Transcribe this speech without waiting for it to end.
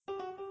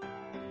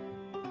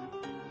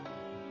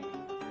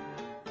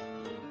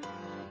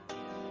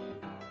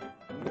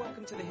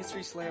welcome to the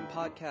History Slam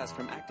podcast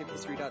from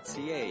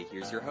ActiveHistory.ca.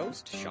 Here's your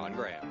host, Sean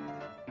Graham.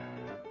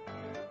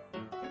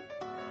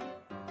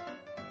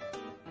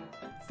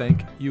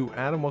 Thank you,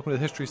 Adam. Welcome to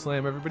the History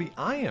Slam, everybody.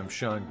 I am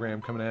Sean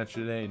Graham coming at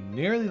you today,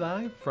 nearly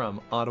live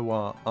from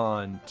Ottawa,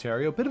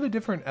 Ontario. Bit of a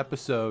different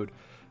episode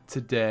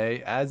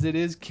today, as it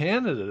is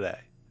Canada Day,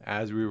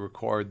 as we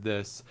record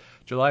this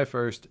July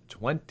 1st,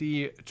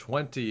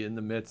 2020, in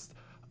the midst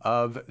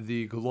of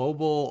the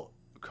global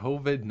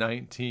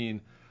COVID-19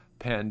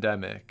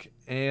 pandemic.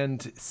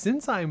 And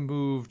since I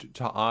moved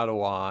to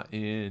Ottawa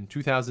in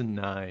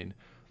 2009,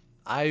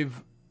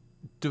 I've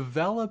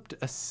developed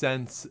a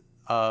sense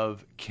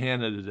of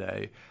Canada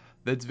Day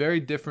that's very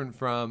different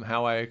from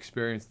how I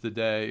experienced the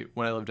day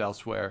when I lived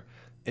elsewhere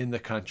in the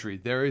country.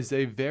 There is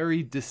a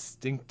very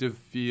distinctive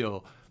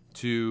feel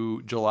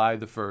to July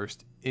the 1st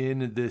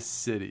in this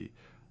city.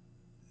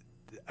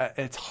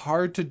 It's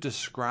hard to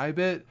describe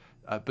it,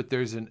 but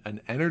there's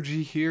an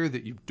energy here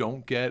that you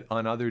don't get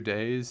on other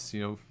days.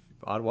 You know,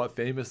 Ottawa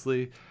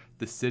famously,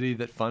 the city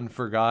that fun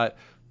forgot.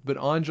 But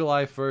on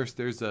July 1st,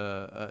 there's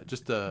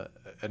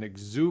an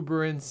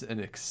exuberance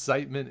and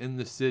excitement in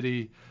the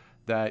city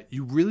that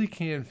you really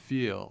can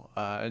feel.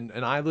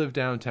 And I live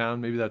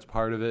downtown. Maybe that's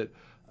part of it.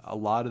 A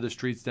lot of the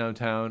streets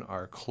downtown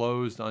are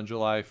closed on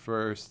July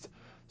 1st.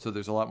 So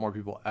there's a lot more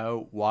people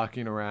out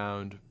walking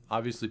around.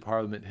 Obviously,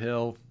 Parliament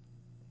Hill,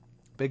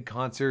 big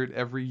concert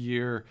every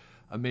year.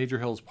 A Major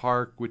Hills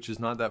Park, which is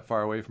not that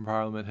far away from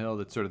Parliament Hill.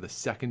 That's sort of the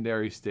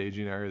secondary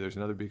staging area. There's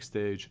another big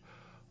stage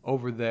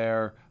over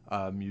there.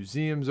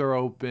 Museums are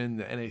open.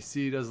 The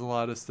NAC does a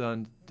lot of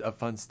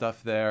fun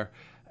stuff there.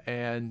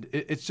 And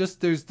it's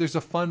just, there's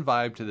a fun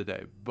vibe to the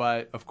day.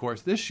 But of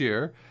course, this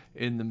year,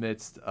 in the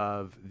midst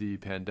of the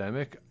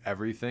pandemic,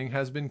 everything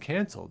has been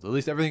canceled. At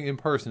least everything in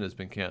person has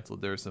been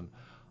canceled. There's some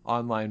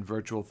online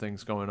virtual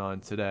things going on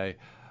today.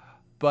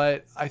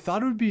 But I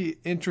thought it would be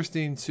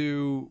interesting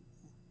to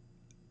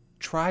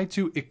try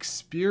to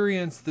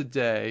experience the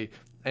day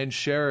and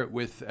share it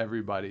with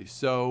everybody.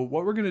 So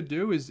what we're going to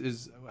do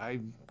is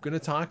I'm going to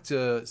talk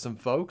to some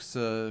folks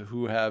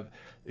who have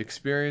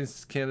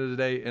experienced Canada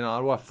Day in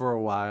Ottawa for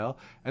a while,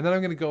 and then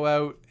I'm going to go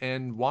out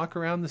and walk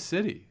around the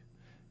city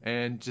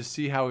and just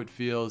see how it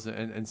feels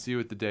and see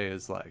what the day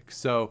is like.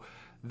 So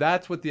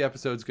that's what the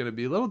episode's going to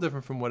be. A little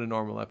different from what a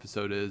normal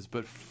episode is,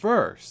 but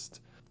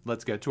first,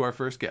 let's get to our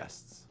first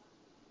guests.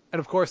 And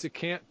of course, it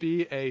can't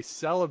be a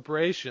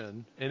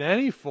celebration in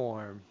any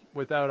form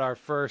without our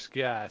first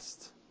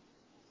guest.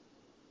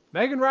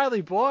 Megan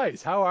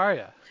Reilly-Boyes, how are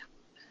you?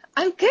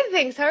 I'm good,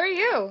 thanks. How are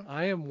you?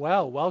 I am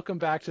well. Welcome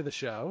back to the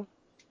show.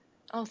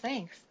 Oh,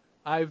 thanks.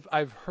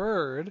 I've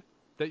heard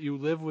that you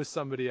live with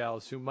somebody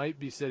else who might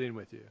be sitting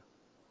with you.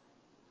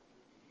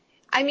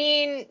 I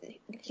mean,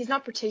 he's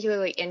not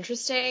particularly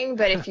interesting,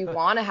 but if you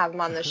want to have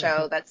him on the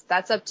show,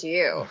 that's up to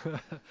you.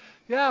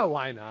 Yeah,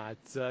 why not?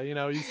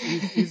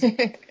 He's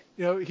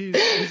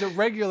a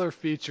regular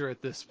feature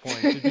at this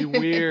point. It'd be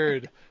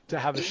weird to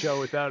have a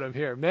show without him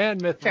here. Man,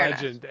 myth, Fair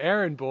legend,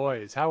 Aaron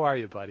Boyes. How are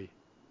you, buddy?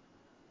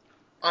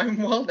 I'm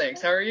well,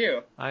 thanks. How are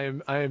you? I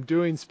am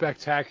doing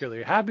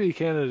spectacularly. Happy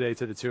Canada Day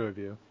to the two of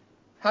you.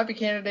 Happy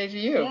Canada Day to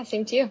you. Yeah,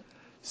 same to you.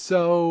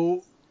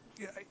 So,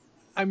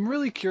 I'm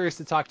really curious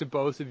to talk to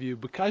both of you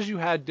because you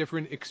had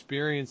different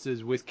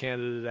experiences with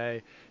Canada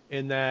Day.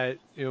 In that,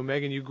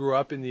 Megan, you grew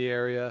up in the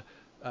area,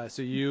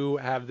 so you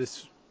have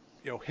this,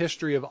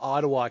 history of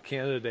Ottawa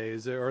Canada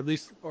Days, or at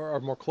least are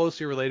more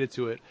closely related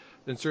to it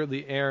than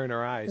certainly Aaron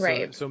or I.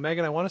 Right. So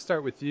Megan, I want to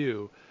start with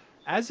you.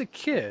 As a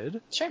kid,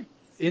 sure,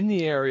 in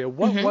the area,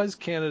 what was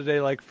Canada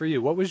Day like for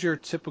you? What was your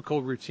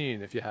typical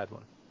routine if you had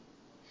one?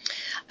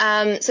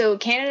 So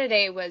Canada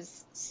Day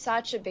was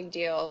such a big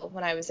deal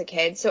when I was a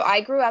kid. So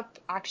I grew up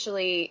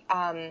actually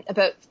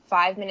about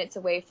 5 minutes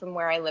away from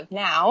where I live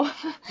now.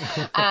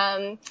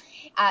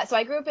 So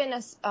I grew up in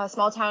a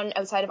small town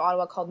outside of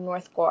Ottawa called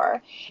North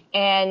Gore.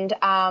 And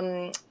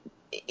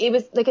it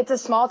was like, it's a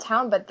small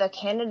town, but the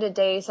Canada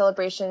Day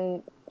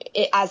celebration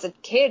as a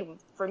kid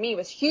for me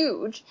was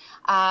huge.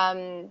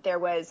 There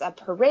was a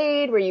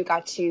parade where you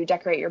got to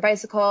decorate your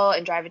bicycle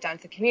and drive it down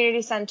to the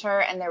community center.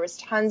 And there was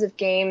tons of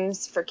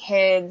games for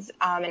kids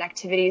and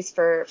activities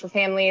for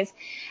families.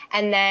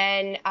 And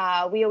then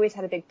we always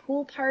had a big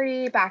pool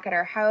party back at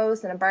our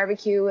house and a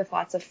barbecue with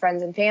lots of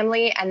friends and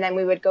family. And then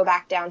we would go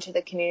back down to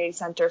the community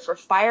center for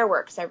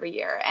fireworks every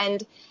year.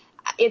 And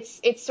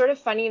it's sort of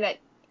funny that,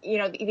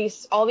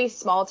 all these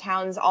small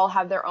towns all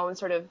have their own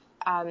sort of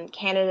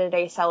Canada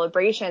Day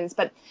celebrations,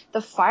 but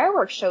the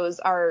fireworks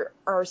shows are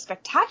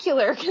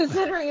spectacular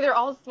considering they're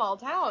all small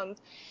towns.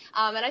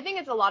 And I think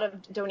it's a lot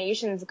of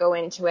donations go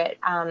into it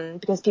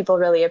because people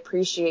really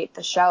appreciate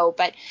the show.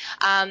 But,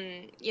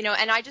 and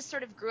I just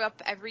sort of grew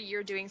up every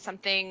year doing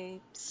something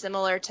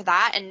similar to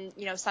that. And,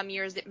 some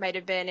years it might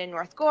have been in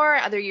North Gore.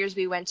 Other years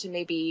we went to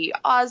maybe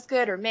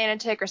Osgoode or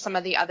Manotick or some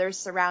of the other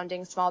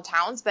surrounding small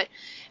towns. But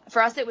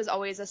for us, it was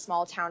always a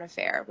small town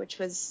affair, which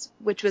was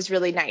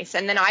really nice.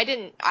 And then I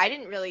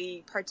didn't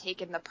really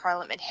partake in the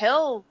Parliament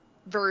Hill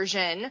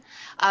version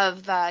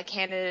of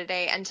Canada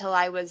Day until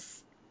I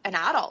was an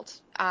adult.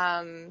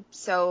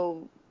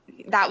 So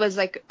that was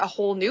like a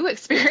whole new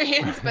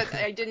experience, but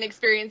I didn't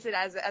experience it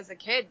as a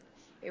kid.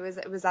 It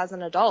was as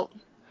an adult.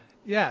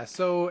 Yeah.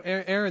 So,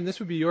 Aaron, this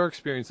would be your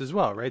experience as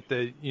well, right?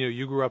 That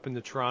you grew up in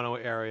the Toronto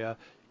area,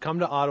 come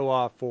to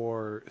Ottawa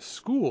for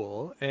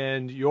school,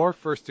 and your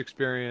first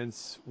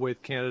experience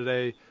with Canada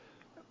Day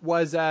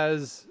was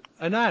as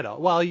an adult.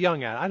 Well, a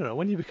young adult. I don't know.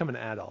 When do you become an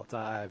adult?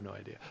 I have no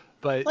idea.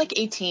 But like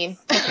 18.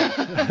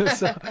 Okay.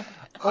 So,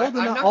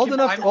 old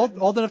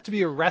enough to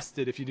be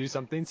arrested if you do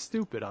something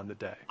stupid on the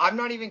day. I'm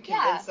not even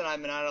convinced that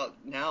I'm an adult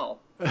now.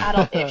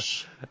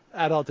 Adult-ish.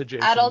 Adult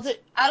adjacent. Adult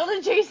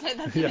adjacent.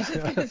 That's what I was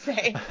just gonna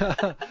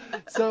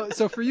say.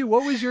 So for you,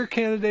 what was your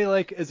Canada Day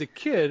like as a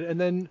kid? And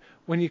then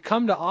when you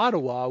come to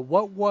Ottawa,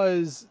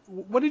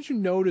 what did you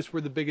notice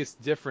were the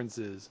biggest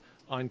differences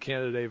on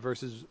Canada Day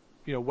versus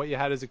what you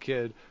had as a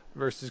kid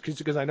versus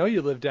because I know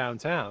you live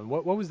downtown.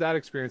 What was that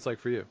experience like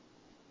for you?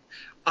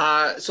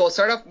 So I'll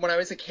start off when I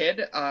was a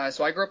kid.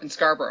 So I grew up in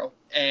Scarborough,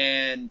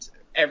 and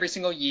every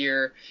single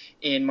year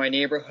in my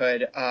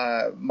neighborhood,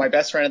 my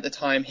best friend at the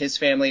time, his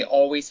family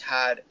always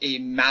had a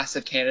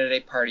massive Canada Day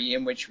party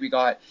in which we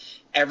got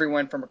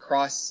everyone from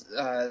across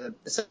the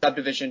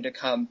subdivision to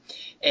come,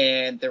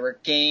 and there were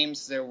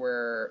games, there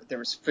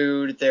was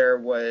food, there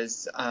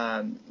was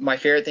my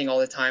favorite thing all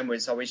the time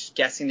was always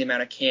guessing the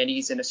amount of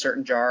candies in a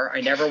certain jar.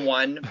 I never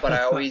won, but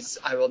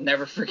I will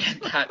never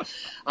forget that.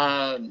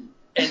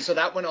 And so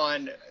that went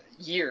on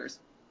years.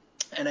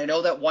 And I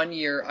know that one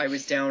year I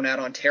was down at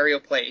Ontario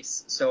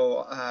Place,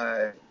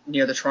 so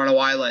near the Toronto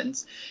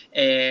Islands,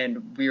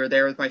 and we were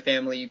there with my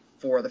family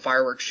for the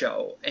fireworks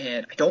show.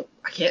 And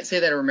I can't say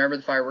that I remember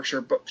the fireworks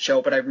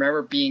show, but I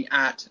remember being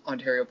at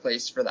Ontario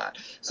Place for that.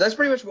 So that's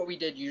pretty much what we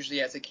did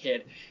usually as a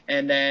kid.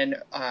 And then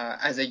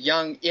as a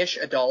young-ish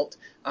adult,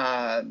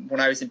 when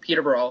I was in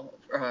Peterborough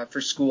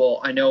for school,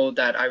 I know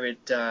that I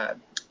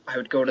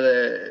would go to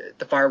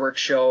the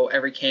fireworks show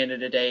every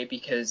Canada Day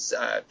because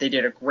they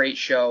did a great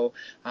show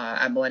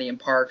at Millennium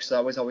Park, so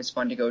that was always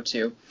fun to go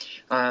to.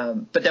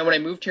 But then when I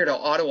moved here to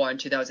Ottawa in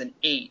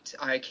 2008,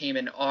 I came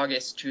in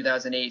August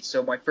 2008,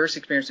 so my first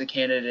experience with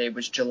Canada Day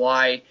was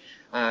July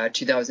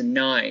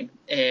 2009,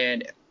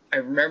 and I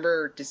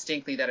remember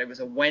distinctly that it was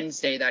a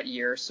Wednesday that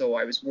year, so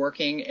I was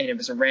working, and it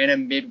was a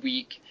random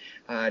midweek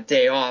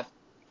day off.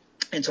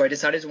 And so I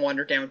decided to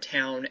wander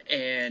downtown,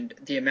 and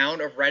the amount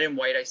of red and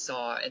white I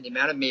saw and the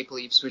amount of maple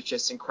leaves was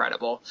just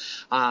incredible.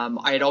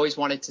 I had always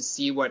wanted to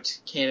see what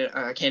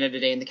Canada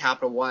Day in the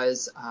capital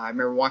was. I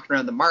remember walking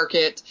around the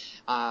market.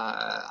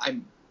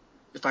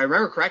 If I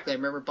remember correctly, I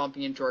remember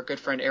bumping into our good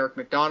friend Eric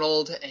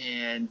McDonald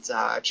and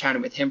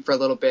chatting with him for a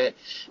little bit.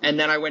 And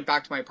then I went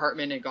back to my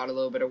apartment and got a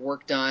little bit of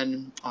work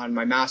done on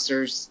my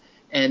master's.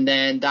 And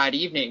then that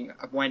evening,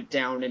 I went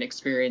down and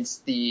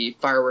experienced the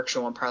fireworks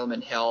show on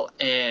Parliament Hill.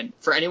 And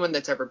for anyone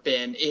that's ever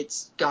been,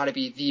 it's got to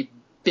be the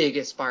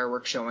biggest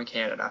fireworks show in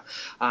Canada.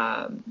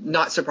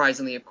 Not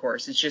surprisingly, of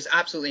course. It's just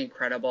absolutely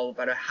incredible.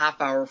 About a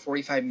half hour,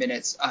 45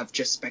 minutes of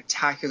just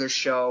spectacular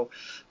show.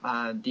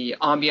 The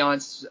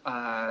ambiance,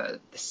 the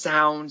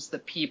sounds, the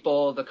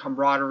people, the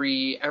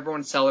camaraderie,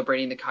 everyone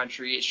celebrating the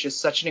country. It's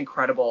just such an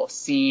incredible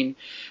scene.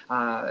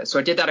 So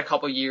I did that a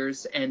couple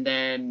years. And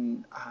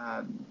then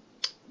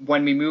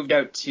when we moved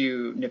out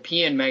to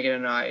Nepean, Megan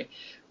and I,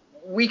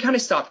 we kind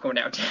of stopped going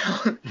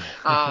downtown.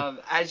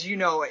 As you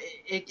know,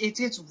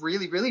 it's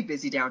really, really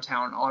busy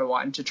downtown Ottawa,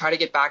 and to try to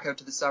get back out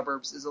to the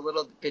suburbs is a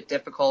little bit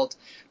difficult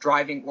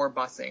driving or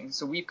busing.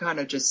 So we've kind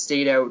of just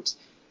stayed out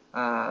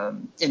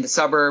in the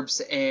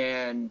suburbs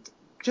and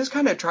just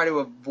kind of try to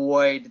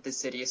avoid the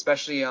city,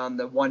 especially on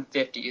the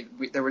 150.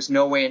 There was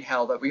no way in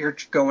hell that we were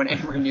going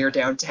anywhere near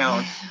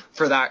downtown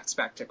for that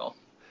spectacle.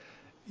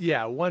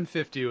 Yeah,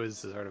 150 was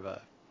sort of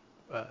a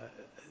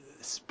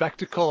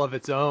spectacle of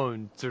its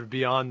own, sort of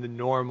beyond the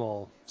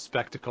normal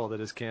spectacle that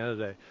is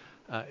Canada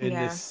Day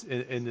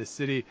in this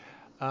city.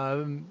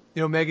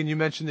 Megan, you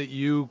mentioned that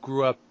you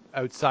grew up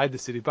outside the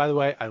city. By the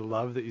way, I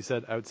love that you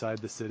said outside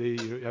the city.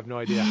 You have no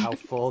idea how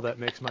full that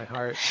makes my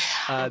heart.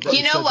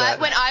 You know what?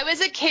 When I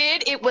was a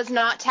kid, it was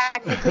not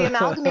technically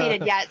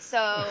amalgamated yet, so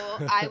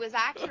I was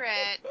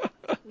accurate.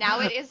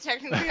 Now it is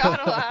technically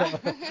Ottawa.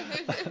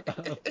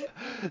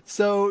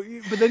 So,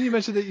 but then you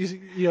mentioned that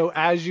you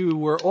as you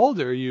were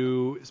older,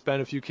 you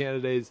spent a few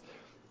Canada Days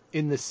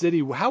in the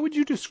city. How would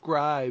you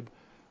describe,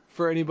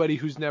 for anybody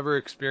who's never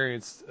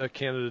experienced a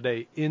Canada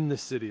Day in the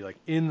city, like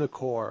in the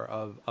core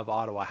of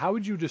Ottawa, how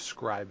would you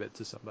describe it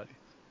to somebody?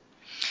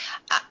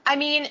 I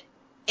mean,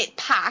 it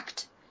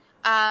packed.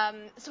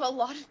 So a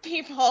lot of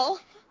people.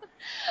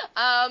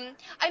 I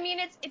mean,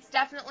 it's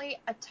definitely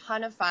a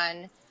ton of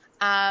fun.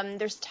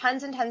 There's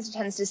tons and tons and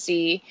tons to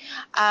see.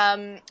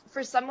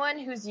 For someone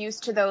who's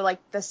used to though, like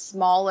the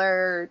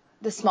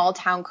small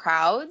town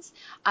crowds,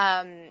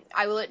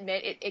 I will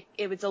admit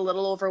it was a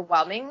little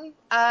overwhelming.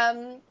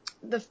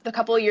 The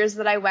couple of years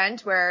that I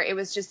went, where it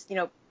was just,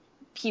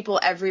 people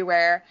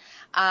everywhere.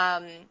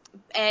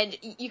 And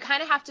you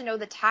kind of have to know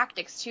the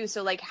tactics too.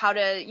 So like how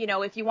to,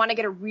 if you want to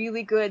get a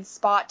really good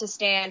spot to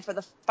stand for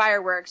the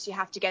fireworks, you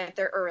have to get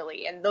there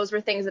early. And those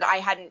were things that I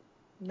hadn't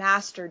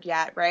mastered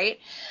yet, right?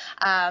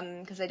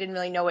 Because I didn't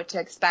really know what to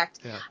expect.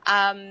 Yeah.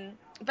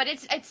 But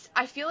it's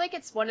I feel like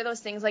it's one of those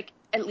things, like,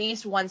 at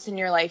least once in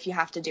your life you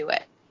have to do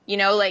it. You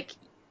know, like,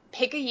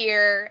 pick a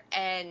year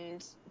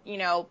and, you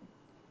know,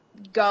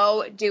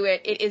 go do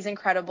it. It is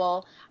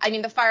incredible. I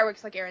mean, the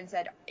fireworks, like Aaron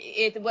said,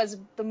 it was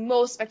the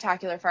most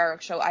spectacular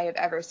fireworks show I have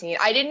ever seen.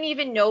 I didn't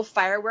even know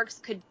fireworks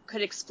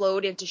could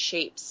explode into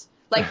shapes.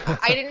 Like,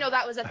 I didn't know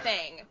that was a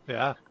thing.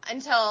 Yeah.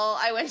 Until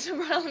I went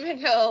to Parliament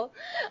Hill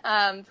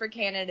for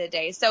Canada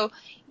Day. So,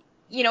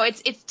 you know,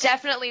 it's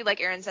definitely,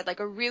 like Aaron said, like,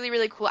 a really,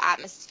 really cool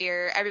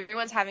atmosphere.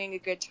 Everyone's having a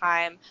good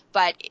time.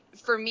 But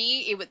for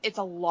me, it's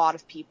a lot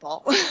of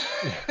people.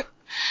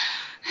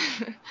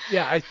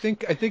 Yeah, I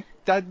think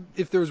that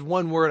if there was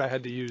one word I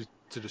had to use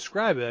to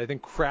describe it, I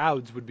think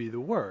crowds would be the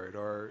word.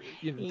 Or,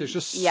 you know, there's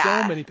just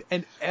so many,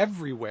 and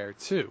everywhere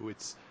too.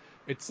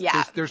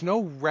 There's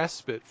no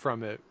respite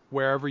from it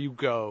wherever you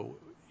go.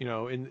 You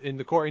know, in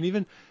the core, and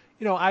even,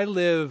 you know, I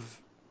live,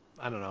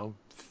 I don't know,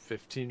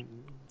 15.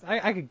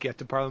 I could get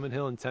to Parliament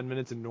Hill in 10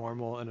 minutes in a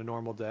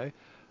normal day,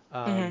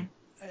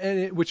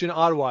 which in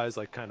Ottawa is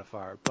like kind of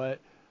far, but.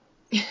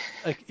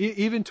 Like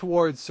even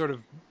towards sort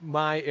of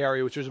my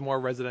area, which is a more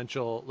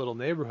residential little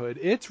neighborhood,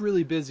 it's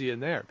really busy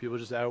in there. People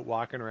just out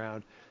walking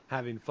around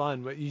having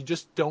fun, but you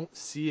just don't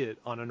see it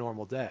on a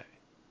normal day.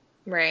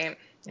 Right.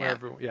 Where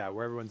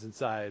everyone's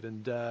inside.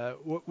 And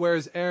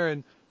whereas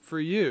Aaron, for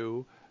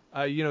you,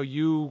 you know,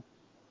 you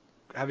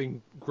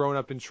having grown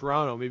up in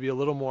Toronto, maybe a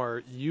little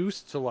more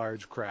used to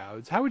large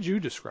crowds. How would you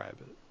describe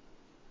it?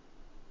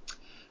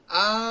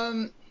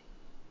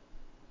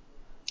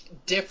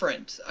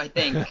 Different, I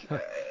think.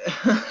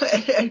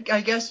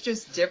 I guess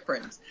just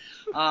different.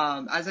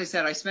 As I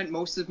said, I spent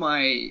most of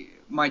my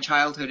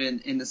childhood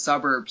in the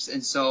suburbs,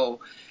 and so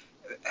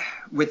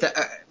with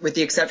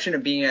the exception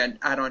of being at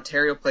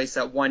Ontario Place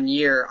that 1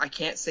 year, I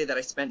can't say that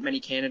I spent many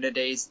Canada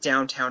Days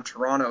downtown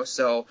Toronto,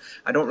 so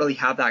I don't really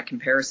have that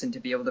comparison to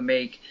be able to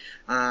make.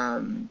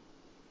 But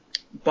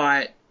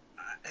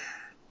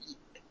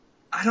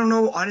I don't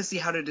know honestly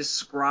how to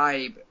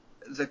describe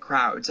the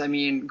crowds. I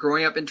mean,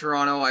 growing up in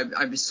Toronto,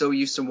 I was so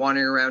used to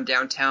wandering around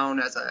downtown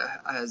as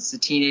a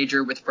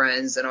teenager with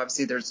friends, and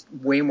obviously there's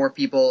way more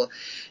people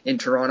in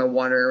Toronto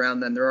wandering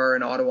around than there are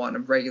in Ottawa on a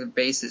regular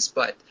basis,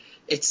 but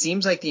it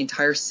seems like the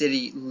entire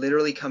city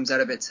literally comes out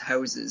of its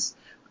houses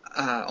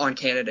on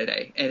Canada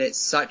Day, and it's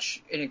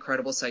such an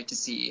incredible sight to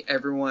see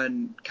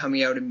everyone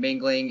coming out and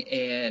mingling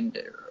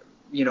and,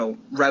 you know,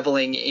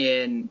 reveling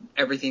in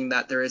everything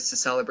that there is to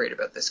celebrate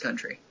about this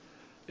country.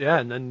 Yeah,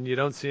 and then you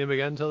don't see him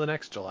again until the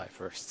next July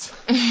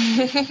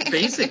 1st.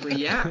 Basically,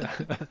 yeah.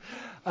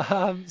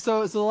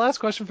 So the last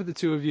question for the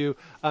two of you,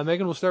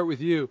 Megan, we'll start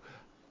with you.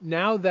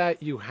 Now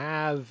that you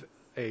have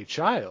a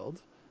child,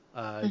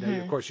 now,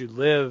 of course you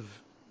live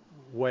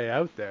way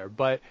out there,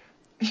 but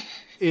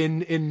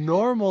in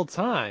normal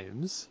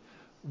times,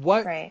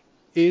 what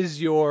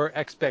is your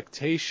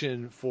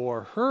expectation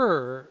for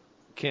her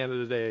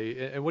Canada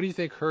Day, and what do you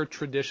think her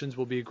traditions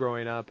will be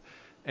growing up?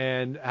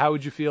 And how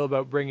would you feel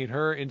about bringing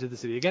her into the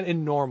city again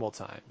in normal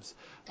times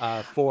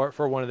for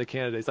one of the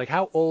candidates? Like,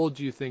 how old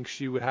do you think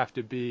she would have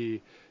to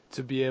be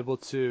able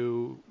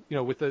to, you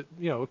know, with the,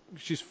 you know,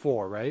 she's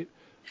 4, right?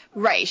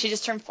 Right. She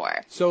just turned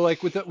 4. So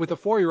like with a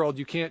 4-year-old,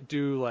 you can't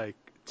do like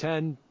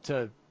 10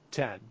 to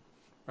 10,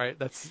 right?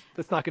 That's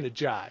not going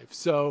to jive.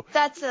 So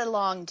that's a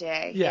long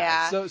day.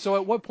 Yeah. So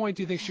at what point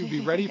do you think she would be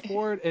ready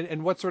for it?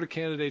 And what sort of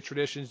candidate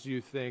traditions do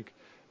you think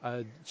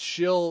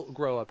she'll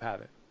grow up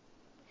having?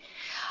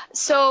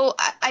 So,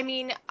 I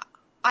mean,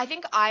 I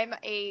think I'm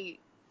a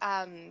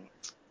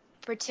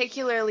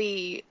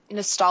particularly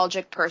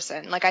nostalgic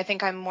person. Like, I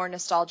think I'm more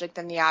nostalgic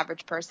than the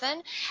average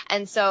person.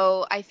 And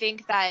so I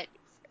think that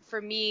for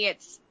me,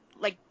 it's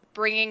like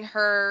bringing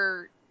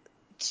her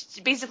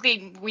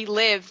basically, we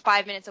live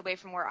 5 minutes away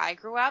from where I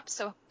grew up,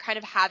 so kind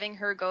of having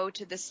her go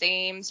to the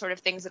same sort of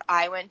things that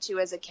I went to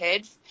as a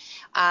kid,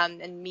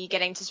 and me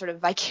getting to sort of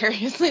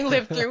vicariously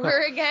live through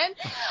her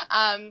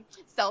again,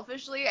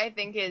 selfishly, I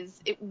think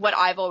what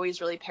I've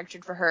always really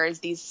pictured for her is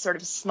these sort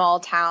of small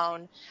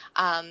town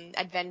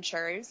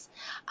adventures.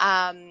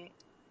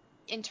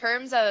 In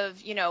terms of,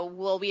 you know,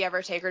 will we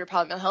ever take her to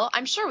Parliament Hill?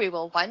 I'm sure we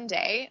will one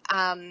day,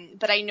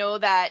 but I know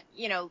that,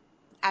 you know,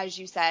 as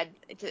you said,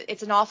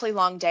 it's an awfully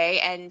long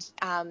day. And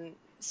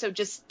so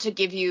just to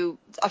give you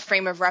a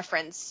frame of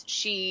reference,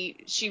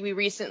 we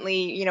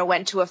recently, you know,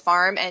 went to a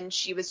farm and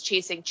she was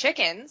chasing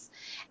chickens.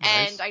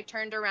 Nice. And I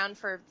turned around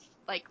for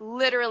like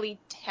literally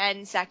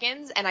 10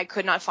 seconds and I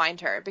could not find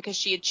her because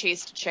she had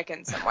chased a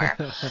chicken somewhere.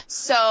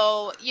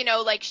 So, you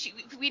know, like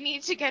we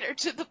need to get her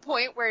to the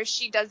point where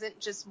she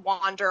doesn't just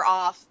wander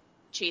off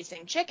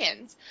chasing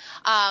chickens,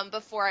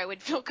 before I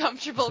would feel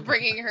comfortable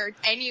bringing her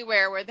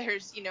anywhere where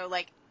there's, you know,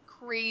 like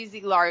crazy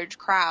large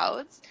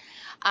crowds.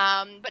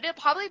 But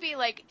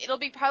it'll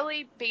be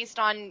probably based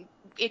on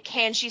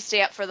can she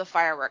stay up for the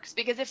fireworks?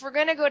 Because if we're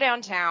going to go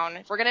downtown,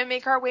 if we're going to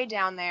make our way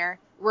down there,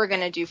 we're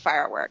going to do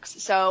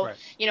fireworks. So, right.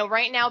 You know,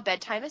 right now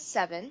bedtime is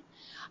 7.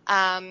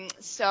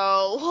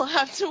 So we'll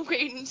have to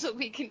wait until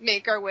we can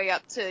make our way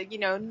up to,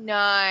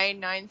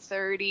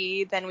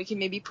 9:30. Then we can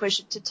maybe push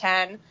it to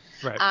 10.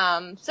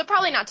 Right. So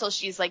probably not till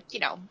she's like,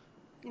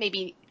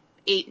 maybe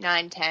 8,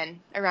 9, 10,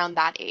 around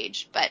that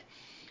age. But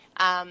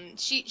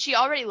she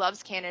already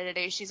loves Canada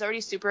Day. She's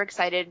already super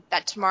excited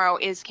that tomorrow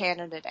is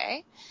Canada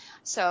Day.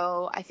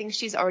 So I think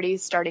she's already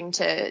starting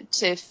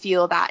to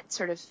feel that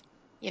sort of,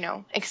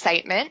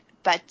 excitement.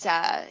 But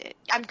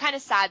I'm kind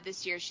of sad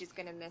this year she's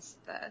going to miss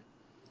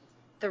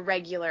the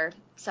regular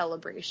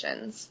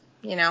celebrations,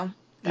 But,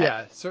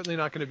 yeah, certainly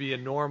not going to be a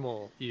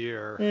normal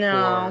year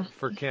No.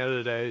 for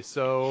Canada Day.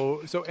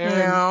 So Aaron,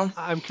 No.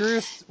 I'm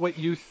curious what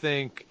you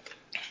think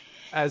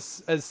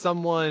as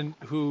someone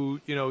who,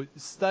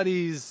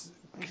 studies,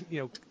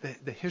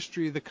 the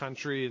history of the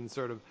country and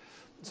sort of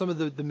some of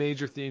the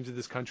major themes of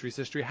this country's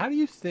history. How do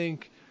you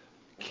think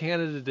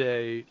Canada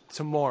Day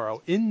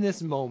tomorrow, in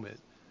this moment,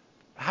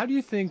 how do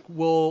you think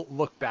we'll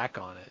look back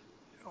on it?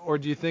 Or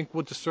do you think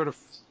we'll just sort of,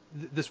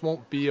 this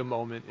won't be a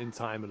moment in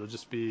time, it'll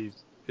just be,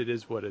 it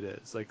is what it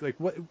is? Like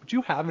what, do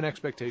you have an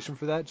expectation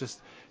for that?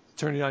 Just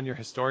turning on your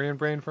historian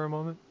brain for a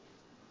moment?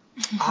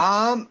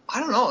 I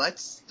don't know.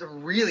 That's a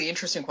really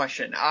interesting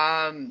question.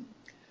 I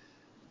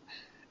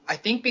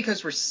think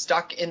because we're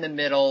stuck in the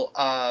middle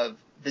of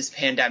this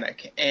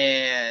pandemic,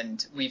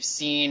 and we've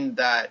seen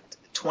that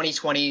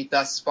 2020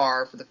 thus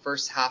far, for the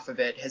first half of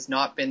it, has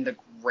not been the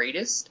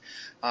greatest,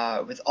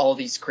 with all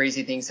these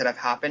crazy things that have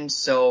happened.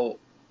 So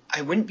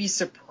I wouldn't be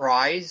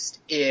surprised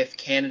if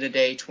Canada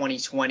Day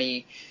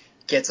 2020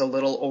 gets a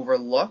little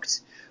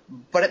overlooked.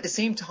 But at the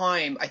same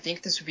time, I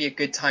think this would be a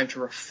good time to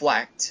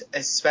reflect,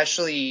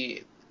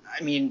 especially,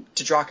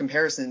 to draw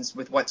comparisons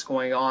with what's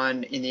going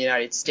on in the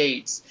United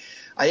States.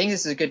 I think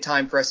this is a good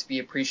time for us to be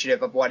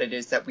appreciative of what it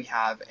is that we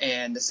have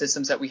and the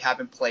systems that we have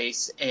in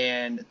place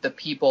and the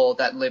people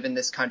that live in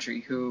this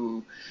country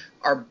who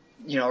are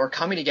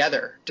coming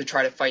together to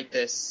try to fight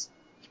this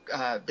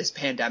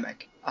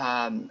pandemic.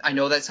 I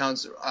know that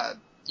sounds,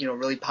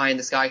 really pie in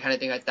the sky kind of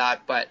thing like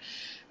that, but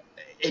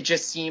it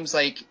just seems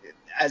like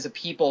as a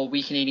people,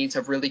 we Canadians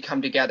have really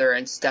come together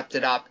and stepped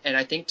it up. And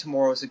I think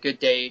tomorrow is a good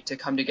day to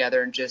come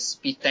together and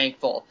just be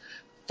thankful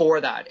for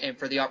that and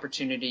for the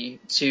opportunity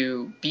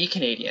to be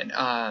Canadian.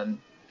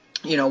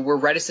 We're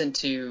reticent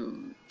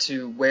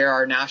to wear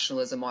our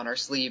nationalism on our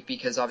sleeve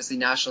because obviously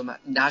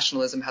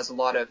nationalism has a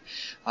lot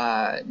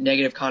of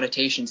negative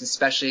connotations,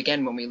 especially,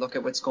 again, when we look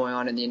at what's going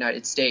on in the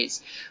United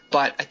States.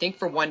 But I think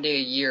for one day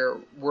a year,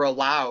 we're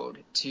allowed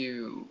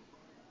to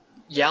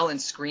yell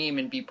and scream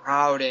and be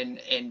proud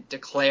and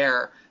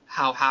declare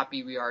how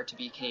happy we are to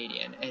be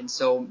Canadian. And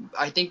so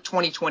I think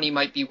 2020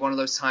 might be one of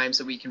those times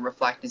that we can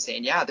reflect and say,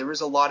 yeah, there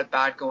was a lot of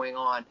bad going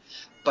on,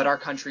 but our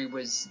country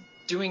was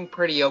doing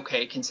pretty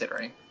okay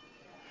considering.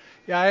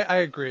 Yeah, I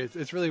agree.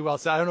 It's really well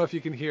said. I don't know if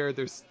you can hear,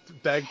 there's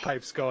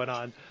bagpipes going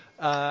on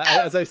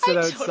as I sit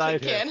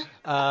outside totally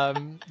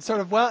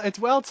here. It's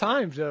well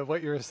timed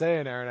what you were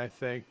saying, Aaron, I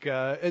think.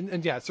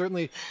 And yeah,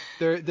 certainly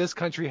this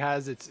country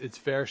has its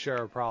fair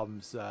share of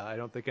problems. I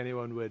don't think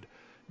anyone would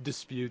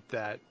dispute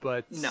that.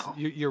 But No.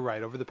 You're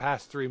right. Over the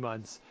past 3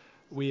 months,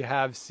 we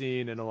have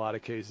seen in a lot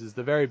of cases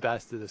the very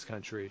best of this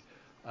country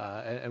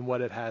and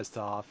what it has to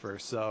offer.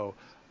 So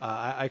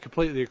I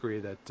completely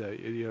agree that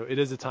it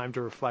is a time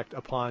to reflect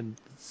upon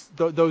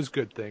those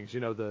good things.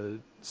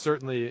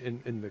 Certainly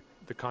in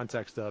the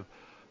context of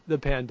the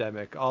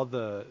pandemic, all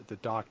the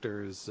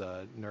doctors,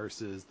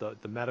 nurses,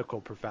 the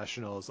medical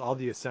professionals, all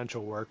the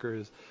essential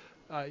workers.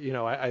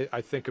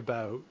 I think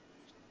about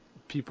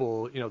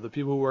people, the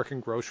people who work in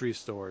grocery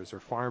stores or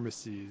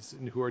pharmacies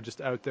and who are just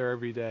out there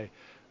every day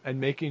and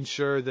making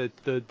sure that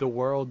the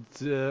world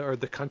or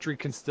the country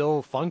can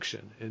still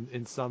function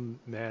in some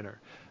manner.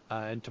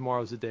 And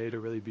tomorrow's a day to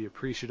really be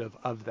appreciative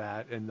of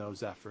that and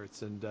those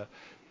efforts, and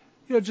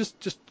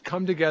just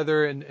come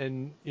together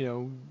and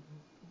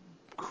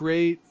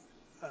create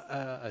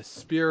a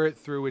spirit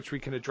through which we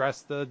can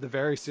address the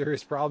very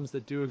serious problems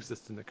that do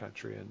exist in the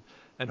country,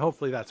 and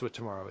hopefully that's what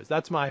tomorrow is.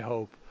 That's my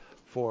hope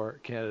for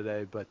Canada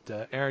Day.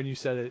 But Aaron, you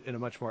said it in a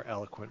much more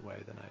eloquent way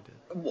than I did.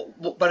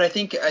 Well, but I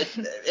think,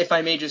 if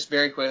I may just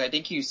very quickly, I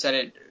think you said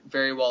it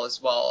very well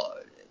as well.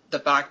 The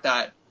fact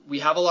that we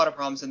have a lot of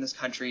problems in this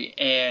country,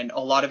 and a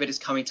lot of it is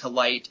coming to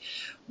light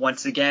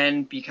once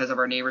again because of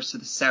our neighbors to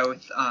the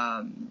south.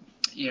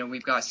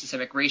 We've got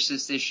systemic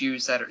racist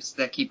issues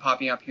that keep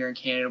popping up here in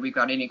Canada. We've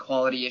got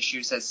inequality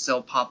issues that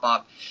still pop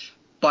up.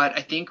 But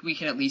I think we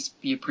can at least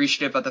be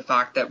appreciative of the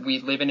fact that we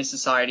live in a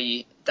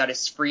society that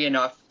is free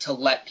enough to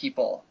let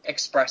people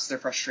express their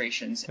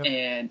frustrations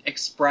and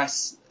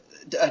express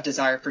a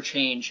desire for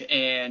change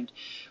and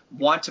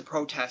want to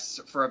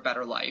protest for a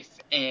better life.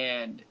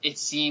 And it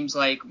seems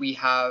like we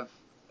have,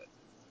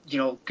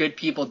 good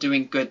people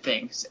doing good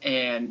things.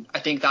 And I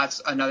think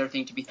that's another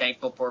thing to be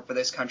thankful for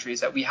this country,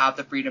 is that we have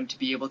the freedom to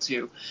be able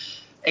to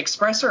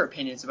express our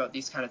opinions about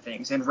these kind of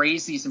things and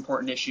raise these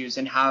important issues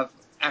and have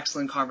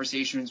excellent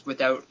conversations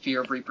without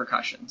fear of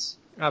repercussions.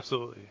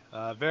 Absolutely.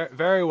 Very,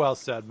 very well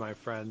said, my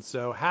friend.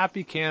 So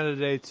happy Canada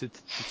Day to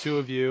the two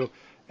of you.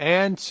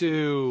 and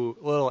to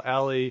little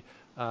Ellie.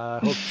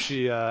 Hope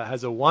she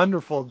has a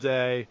wonderful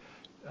day,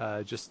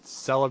 just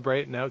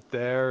celebrating out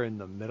there in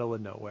the middle of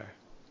nowhere.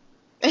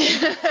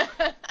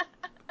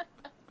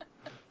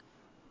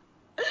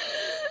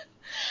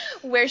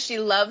 Where she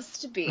loves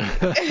to be.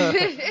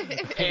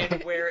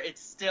 And where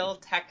it's still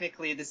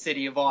technically the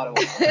city of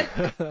Ottawa.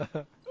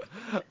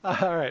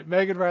 All right,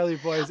 Megan,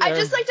 Reilly-Boyes. I'd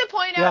just like to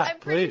point out, Yeah, I'm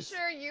pretty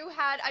sure you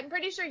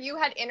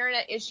had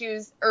internet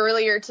issues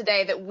earlier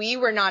today that we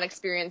were not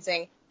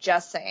experiencing.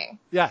 Just saying.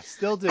 Yeah,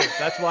 still do.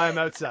 That's why I'm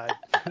outside.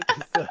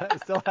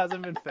 still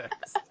hasn't been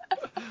fixed.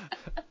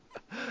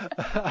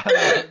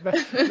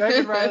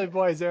 Megan,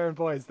 Reilly-Boyes, Aaron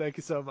Boyes, thank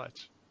you so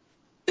much.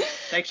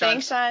 Thanks, Sean.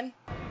 Thanks, Sean.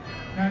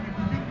 And if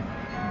you think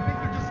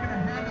they're just going to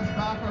hand us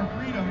back our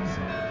freedoms,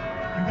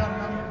 we got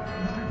another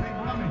thing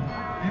coming.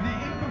 And the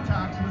income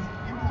tax was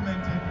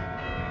implemented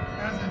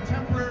as a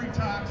temporary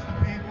tax to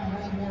pay for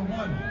World War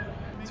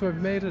I. So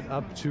I've made it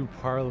up to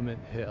Parliament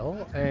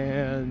Hill,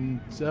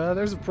 and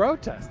there's a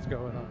protest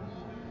going on.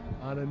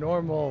 On a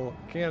normal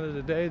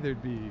Canada Day,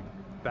 there'd be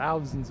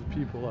thousands of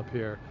people up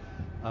here.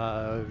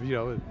 A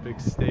big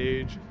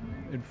stage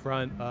in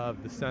front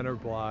of the center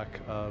block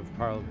of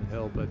Parliament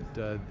Hill. But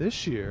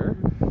this year,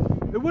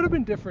 it would have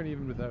been different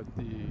even without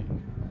the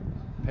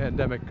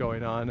pandemic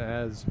going on,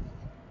 as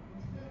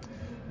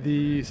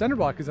the center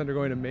block is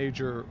undergoing a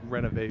major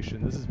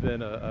renovation. This has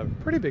been a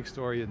pretty big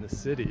story in the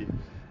city.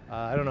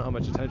 I don't know how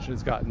much attention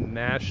it's gotten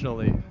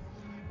nationally,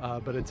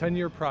 but a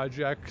 10-year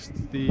project.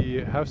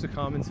 The House of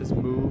Commons has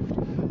moved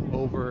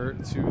over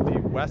to the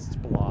West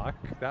Block.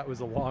 That was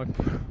a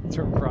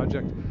long-term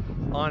project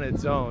on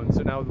its own.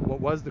 So now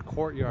what was the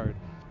courtyard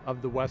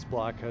of the West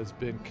Block has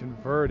been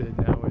converted.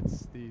 Now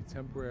it's the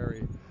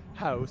temporary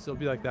house. It'll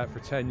be like that for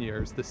 10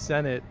 years. The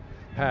Senate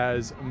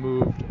has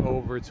moved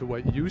over to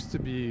what used to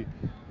be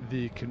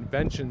the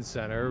convention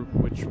center,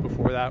 which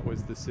before that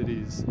was the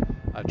city's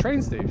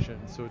train station.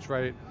 So it's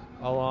right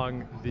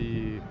along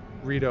the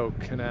Rideau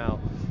Canal.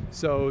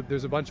 So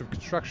there's a bunch of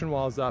construction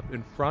walls up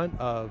in front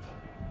of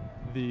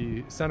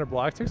the center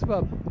block. It takes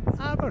about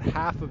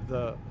half of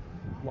the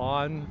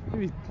lawn,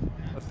 maybe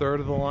a third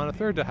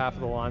to half of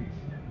the lawn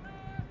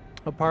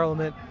of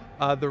Parliament.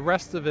 The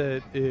rest of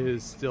it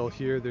is still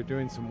here. They're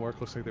doing some work.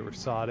 Looks like they were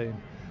sodding.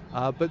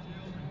 But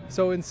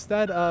so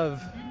instead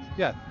of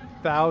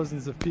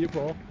thousands of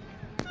people,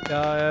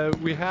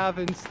 we have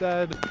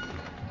instead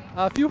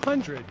a few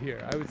hundred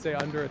here. I would say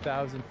under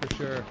 1,000 for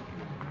sure.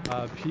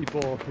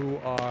 People who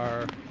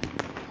are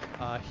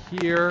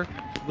here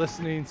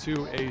listening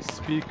to a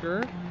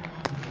speaker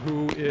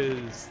who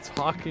is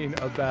talking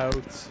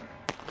about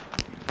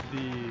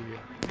the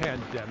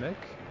pandemic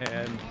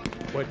and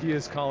what he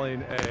is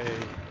calling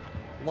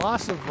a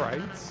loss of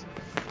rights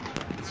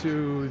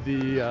to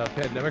the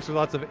pandemic. So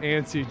lots of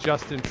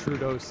anti-Justin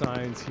Trudeau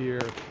signs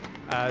here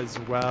as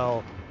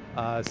well.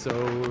 So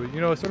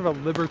sort of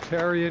a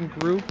libertarian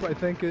group, I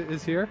think,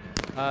 is here.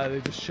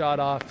 They just shot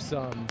off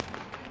some,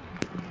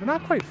 they're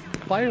not quite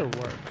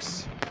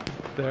fireworks.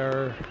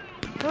 I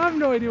have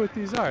no idea what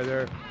these are.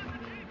 They're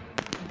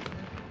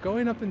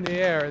going up in the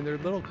air, and they're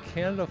little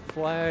Canada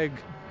flag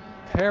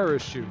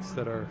parachutes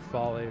that are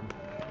falling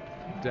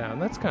down.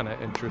 That's kind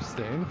of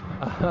interesting.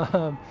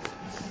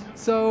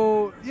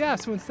 So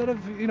instead of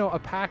a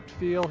packed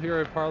feel here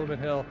at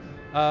Parliament Hill,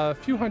 a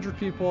few hundred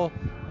people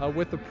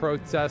with the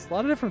protest, a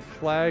lot of different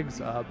flags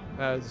up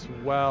as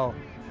well.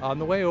 On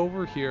the way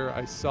over here,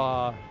 I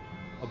saw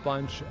a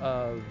bunch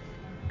of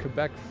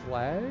Quebec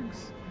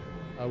flags,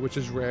 which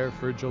is rare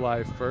for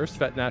July 1st.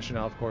 Fête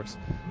Nationale, of course,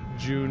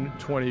 June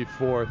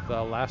 24th,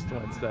 last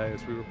Wednesday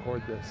as we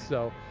record this.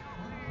 So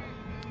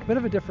a bit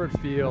of a different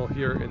feel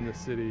here in the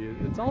city.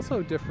 It's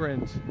also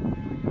different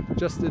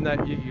just in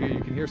that you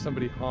can hear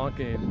somebody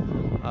honking.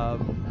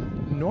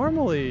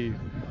 Normally,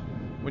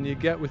 when you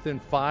get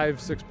within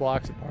 5-6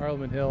 blocks of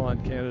Parliament Hill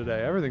on Canada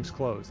Day, everything's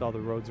closed. All the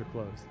roads are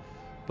closed.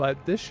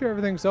 But this year,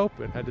 everything's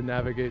open. Had to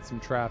navigate some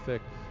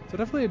traffic. So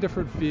definitely a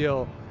different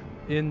feel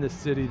in the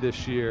city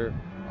this year.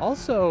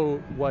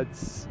 Also,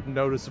 what's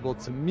noticeable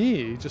to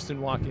me, just in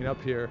walking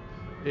up here,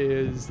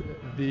 is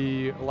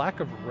the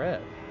lack of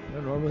red.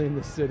 Normally in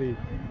the city,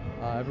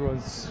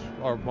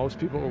 most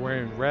people are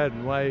wearing red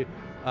and white.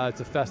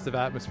 It's a festive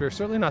atmosphere.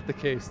 Certainly not the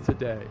case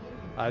today.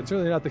 It's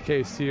certainly not the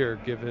case here,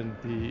 given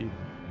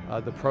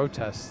the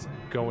protests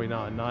going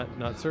on.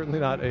 Certainly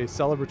not a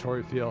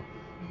celebratory feel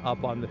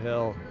up on the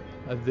hill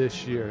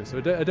this year. So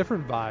a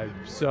different vibe.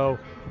 So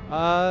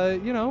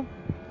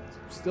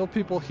still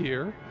people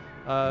here.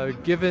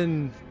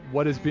 Given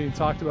what is being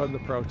talked about in the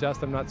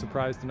protest, I'm not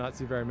surprised to not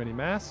see very many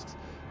masks,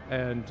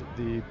 and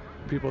the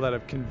people that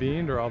have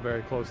convened are all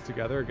very close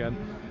together, again,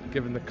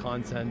 given the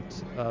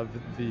content of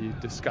the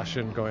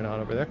discussion going on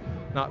over there.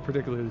 Not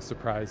particularly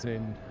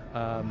surprising.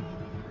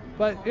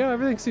 But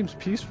everything seems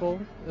peaceful,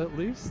 at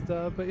least.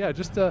 But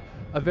just a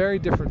very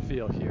different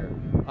feel here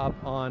up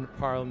on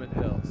Parliament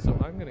Hill. So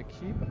I'm going to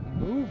keep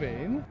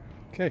moving.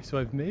 Okay, so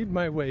I've made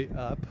my way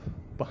up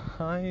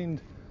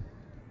behind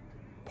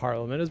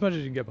Parliament, as much as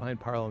you can get behind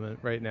Parliament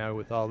right now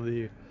with all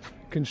the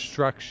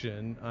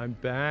construction. I'm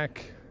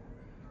back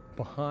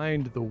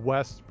behind the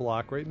West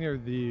Block, right near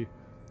the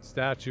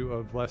statue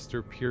of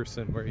Lester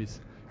Pearson, where he's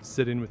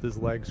sitting with his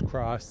legs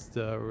crossed,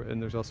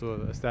 and there's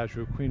also a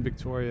statue of Queen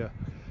Victoria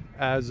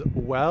as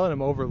well. And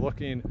I'm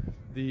overlooking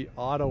the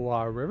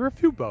Ottawa River. A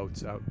few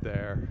boats out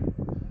there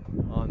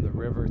on the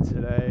river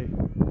today.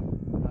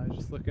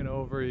 Just looking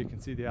over, you can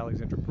see the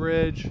Alexandra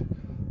Bridge,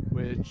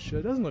 which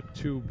doesn't look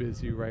too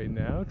busy right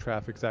now.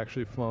 Traffic's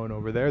actually flowing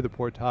over there. The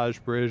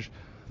Portage Bridge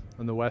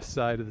on the west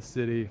side of the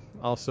city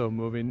also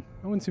moving.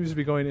 No one seems to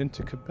be going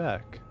into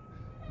Quebec.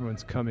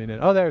 Everyone's coming in.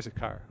 Oh, there's a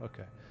car.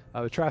 Okay.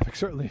 The traffic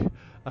certainly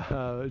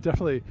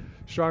definitely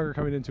stronger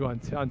coming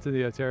onto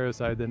the Ontario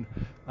side than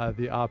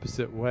the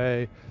opposite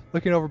way.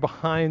 Looking over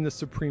behind the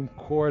Supreme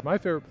Court, my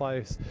favorite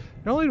place,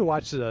 not only to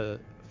watch the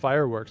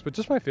fireworks, but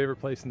just my favorite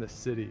place in the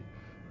city.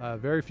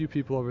 Very few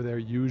people over there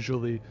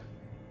usually,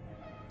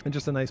 and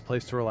just a nice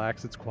place to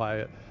relax. It's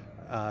quiet.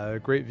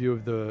 Great view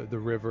of the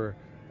river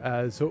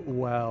as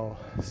well.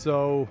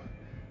 So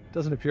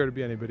doesn't appear to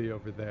be anybody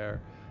over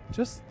there.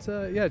 Just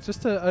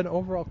an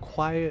overall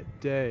quiet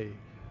day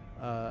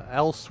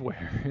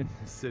elsewhere in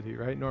the city,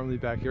 right? Normally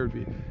back here would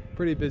be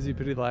pretty busy,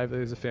 pretty lively.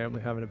 There's a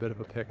family having a bit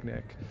of a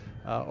picnic.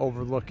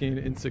 Overlooking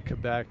into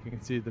Quebec, you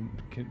can see the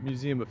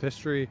Museum of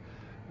History.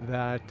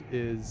 That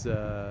is,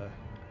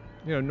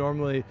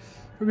 normally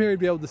from here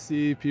you'd be able to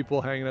see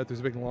people hanging out. There's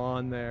a big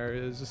lawn there.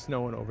 There's just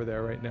no one over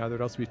there right now.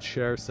 There'd also be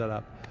chairs set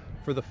up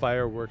for the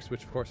fireworks,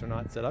 which of course are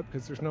not set up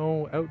because there's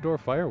no outdoor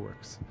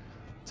fireworks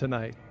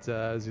tonight.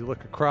 As you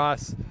look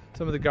across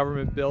some of the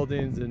government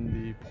buildings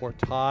in the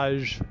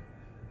Portage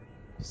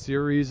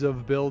series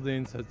of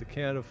buildings, has the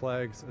Canada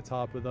flags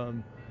atop of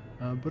them,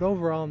 but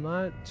overall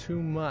not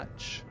too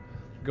much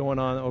going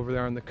on over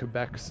there on the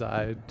Quebec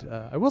side.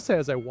 I will say,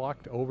 as I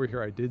walked over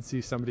here, I did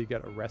see somebody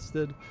get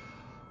arrested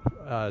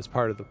as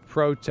part of the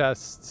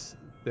protests.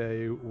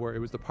 It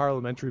was the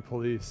parliamentary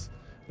police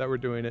that were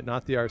doing it,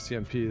 not the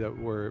RCMP that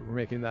were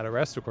making that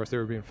arrest. Of course, they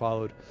were being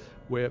followed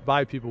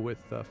by people with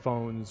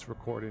phones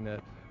recording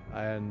it,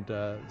 and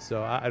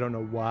so I don't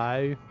know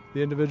why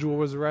the individual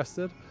was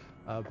arrested,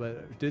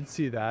 but I did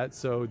see that.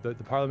 So the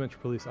parliamentary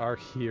police are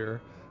here.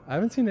 I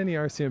haven't seen any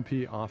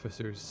RCMP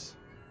officers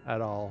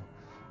at all,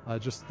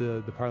 just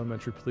the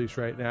parliamentary police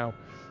right now.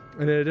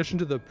 And in addition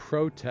to the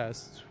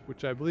protests,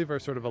 which I believe are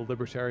sort of a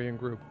libertarian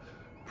group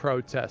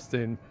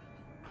protesting,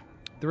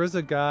 there is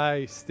a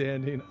guy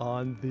standing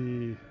on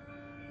the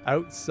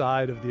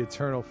outside of the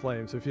Eternal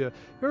Flame. So if you've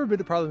ever been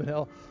to Parliament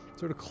Hill,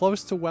 sort of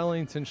close to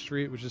Wellington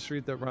Street, which is a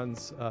street that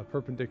runs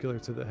perpendicular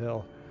to the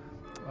hill,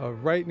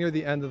 right near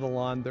the end of the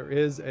lawn, there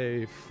is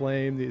a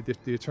flame,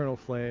 the Eternal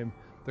Flame.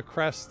 The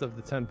crest of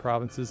the 10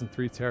 provinces and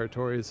 3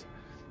 territories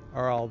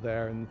are all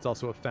there, and it's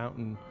also a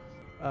fountain.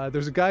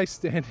 There's a guy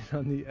standing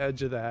on the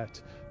edge of that,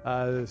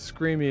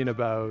 screaming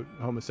about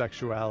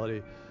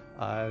homosexuality,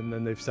 and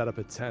then they've set up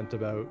a tent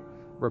about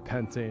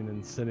repenting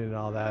and sinning and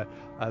all that.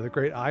 The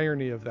great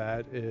irony of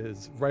that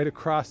is right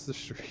across the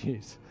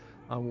street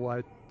on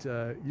what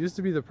used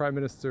to be the Prime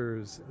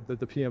Minister's, the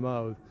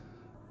PMO.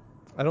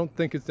 I don't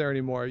think it's there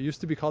anymore. It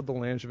used to be called the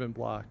Langevin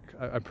Block.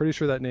 I'm pretty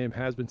sure that name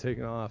has been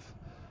taken off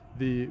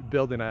the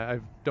building. I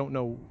don't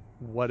know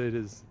what it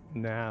is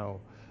now,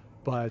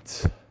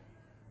 but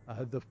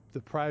the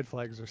Pride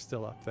flags are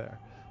still up there.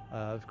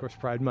 Of course,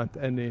 Pride Month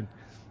ending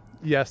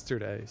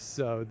yesterday.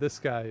 So this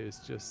guy is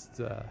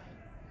just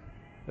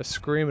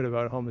screaming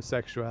about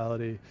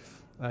homosexuality.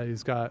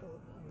 He's got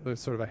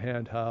sort of a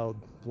handheld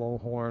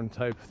blowhorn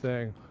type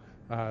thing.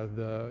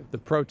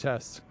 The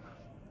protest,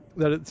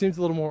 that it seems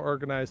a little more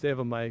organized. They have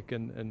a mic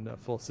and a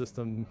full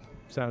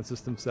sound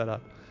system set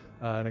up.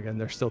 And again,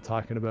 they're still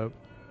talking about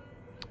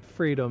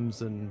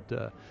freedoms and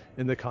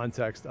in the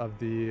context of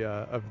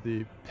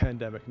the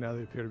pandemic. Now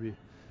they appear to be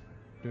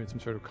doing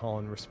some sort of call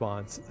and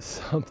response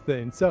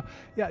something. So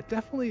yeah,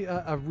 definitely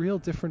a real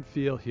different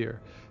feel here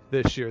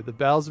this year. The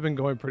bells have been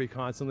going pretty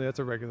constantly. That's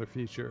a regular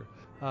feature.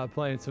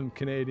 Playing some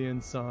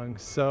Canadian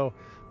songs. So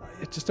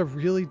it's just a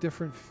really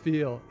different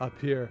feel up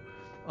here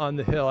on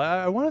the hill.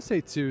 I want to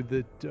say too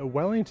that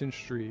Wellington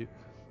Street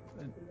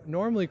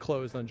normally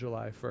closed on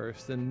July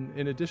 1st, and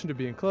in addition to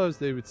being closed,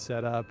 they would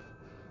set up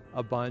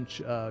a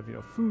bunch of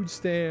food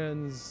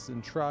stands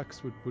and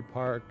trucks would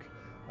park.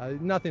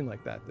 Nothing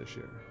like that this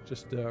year.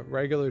 Just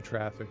regular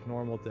traffic,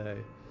 normal day.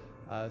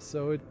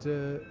 So it,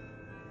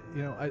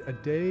 a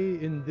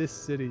day in this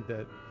city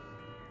that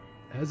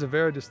has a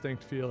very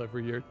distinct feel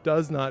every year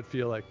does not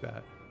feel like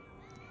that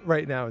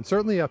right now. And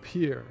certainly up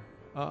here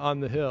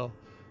on the hill,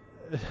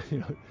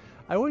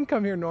 I wouldn't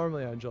come here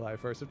normally on July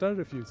 1st. I've done it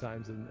a few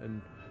times,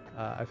 and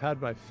I've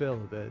had my fill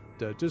of it,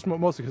 just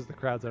mostly because of the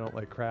crowds. I don't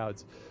like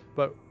crowds.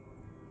 But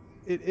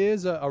it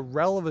is a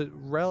revelatory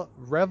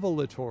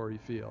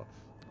feel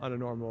on a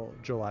normal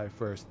July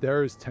 1st.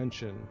 There is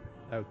tension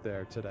out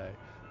there today.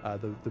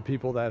 The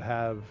people that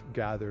have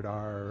gathered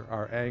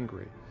are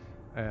angry,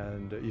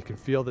 and you can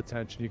feel the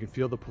tension. You can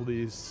feel the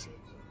police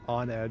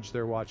on edge.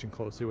 They're watching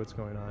closely what's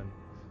going on.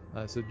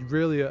 So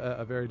really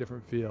a very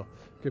different feel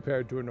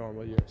compared to a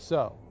normal year.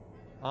 So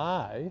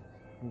I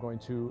am going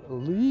to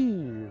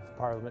leave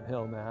Parliament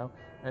Hill now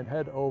and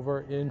head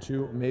over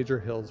into Major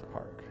Hills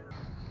Park.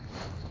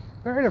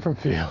 Very different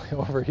feeling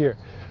over here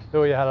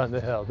than we had on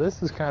the hill.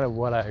 This is kind of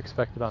what I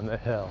expected on the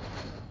hill,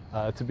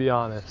 to be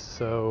honest.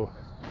 So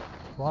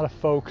a lot of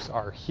folks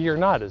are here,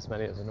 not as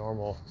many as a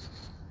normal,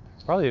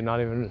 probably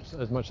not even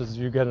as much as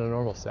you get on a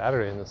normal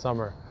Saturday in the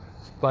summer,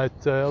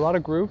 but a lot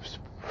of groups.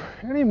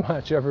 Pretty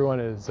much everyone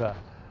is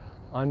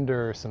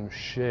under some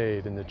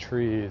shade in the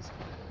trees.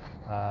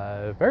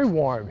 Very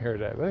warm here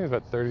today. I think it's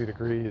about 30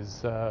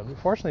 degrees.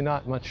 Fortunately,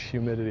 not much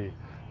humidity,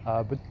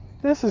 but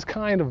this is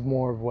kind of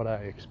more of what I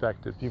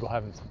expected. People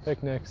having some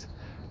picnics,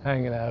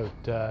 hanging out,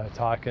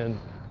 talking,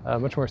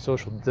 much more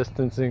social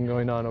distancing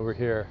going on over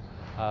here.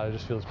 It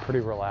just feels pretty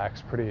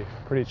relaxed,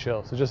 pretty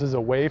chill. So just as a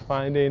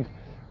wayfinding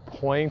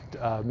point,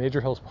 Major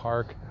Hills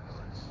Park,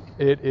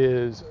 it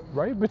is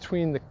right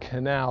between the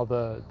canal,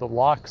 the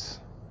locks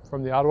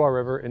from the Ottawa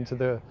River into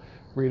the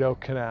Rideau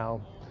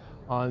Canal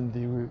on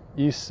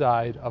the east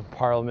side of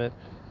Parliament.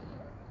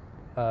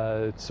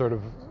 It's sort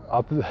of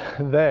up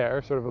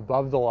there, sort of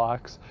above the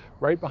locks,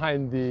 right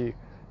behind the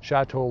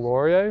Chateau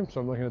Laurier.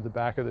 So I'm looking at the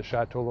back of the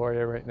Chateau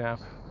Laurier right now,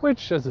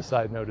 which, as a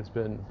side note, has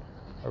been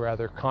a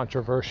rather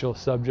controversial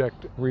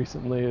subject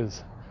recently,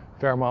 as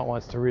Fairmont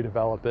wants to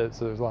redevelop it.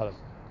 So there's a lot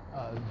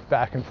of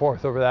back and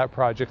forth over that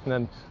project. And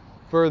then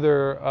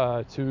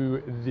further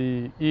to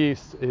the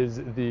east is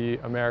the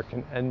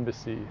American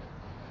Embassy.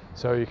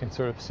 So you can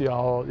sort of see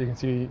you can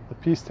see the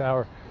Peace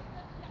Tower,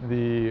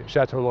 the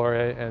Chateau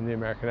Laurier, and the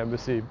American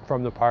Embassy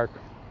from the park.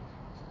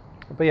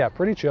 But yeah,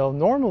 pretty chill.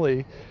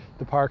 Normally,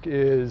 the park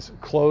is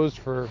closed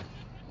for a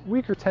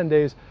week or 10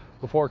 days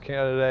before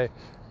Canada Day.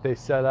 They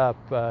set up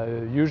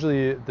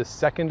usually the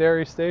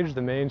secondary stage.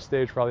 The main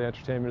stage for all the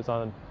entertainment is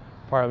on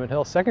Parliament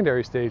Hill.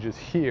 Secondary stage is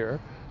here.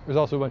 There's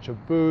also a bunch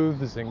of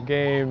booths and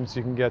games.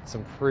 You can get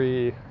some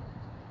free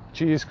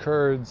cheese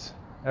curds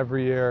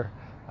every year.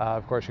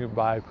 Of course, you can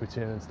buy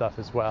poutine and stuff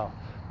as well.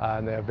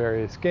 And they have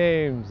various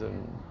games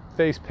and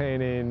face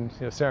painting.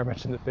 You know, Sarah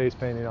mentioned the face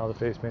painting, all the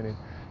face painting.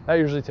 That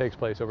usually takes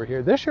place over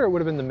here. This year it would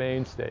have been the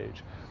main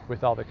stage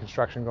with all the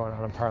construction going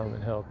on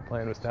Parliament Hill. The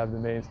plan was to have the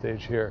main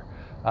stage here,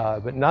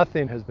 but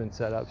nothing has been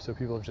set up. So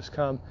people have just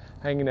come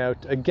hanging out.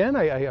 Again,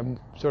 I am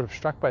sort of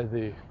struck by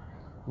the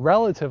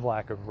relative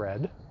lack of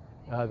red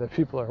that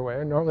people are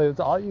wearing. Normally that's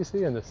all you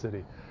see in the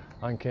city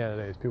on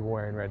Canada Day is people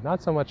wearing red.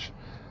 Not so much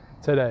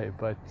today,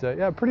 but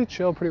yeah, pretty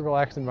chill, pretty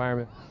relaxed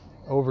environment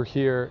over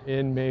here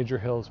in Major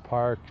Hills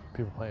Park.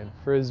 People playing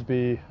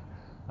frisbee,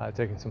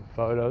 taking some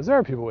photos. There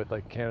are people with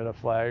like Canada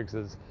flags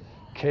as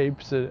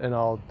capes and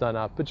all done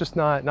up, but just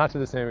not to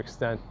the same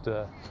extent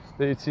that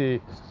you'd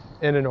see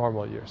in a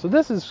normal year. So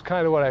this is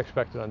kind of what I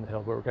expected on the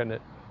hill, but we're getting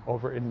it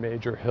over in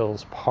Major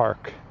Hills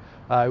Park.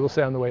 I will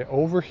say on the way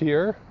over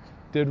here,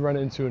 did run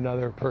into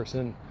another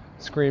person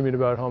screaming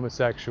about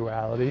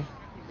homosexuality.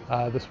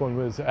 This one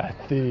was at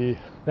the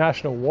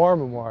National War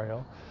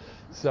Memorial.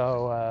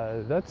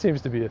 So that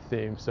seems to be a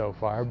theme so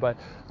far, but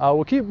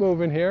we'll keep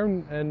moving here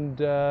and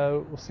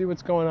we'll see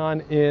what's going on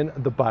in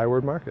the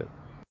Byward Market.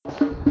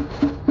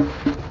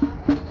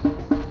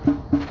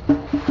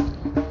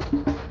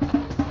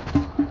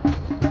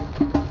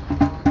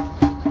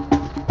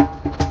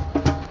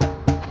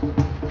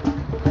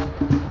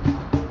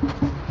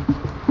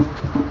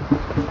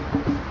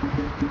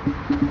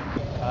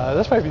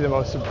 This might be the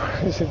most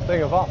surprising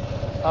thing of all.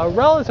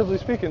 Relatively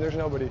speaking, there's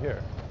nobody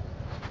here.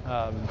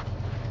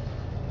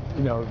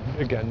 You know,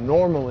 again,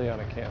 normally on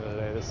a Canada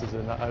Day, this is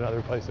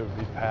another place that would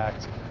be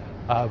packed.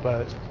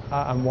 But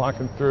I'm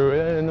walking through,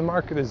 and the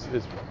market is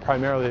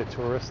primarily a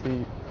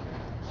touristy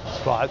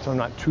spot, so I'm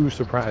not too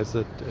surprised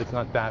that it's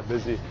not that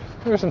busy.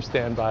 There are some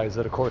standbys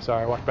that, of course,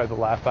 are. I walked by the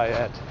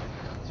Lafayette,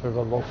 sort of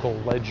a local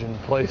legend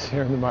place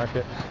here in the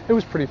market. It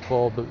was pretty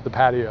full. The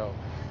patio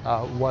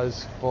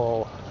was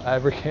full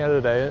every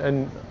Canada Day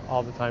and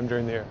all the time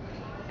during the year.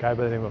 A guy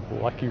by the name of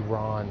Lucky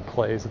Ron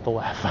plays at the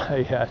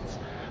Lafayette.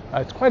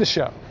 It's quite a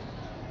show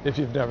if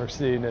you've never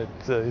seen it.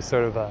 He's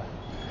sort of a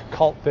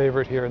cult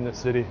favorite here in the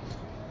city.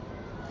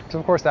 So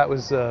of course that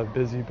was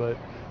busy, but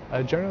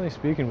generally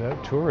speaking,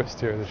 without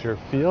tourists here this year,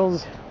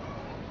 feels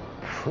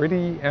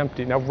pretty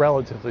empty. Now,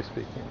 relatively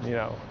speaking, you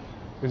know,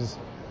 as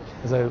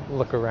I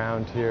look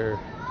around here,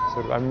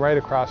 sort of, I'm right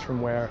across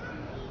from where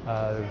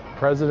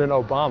President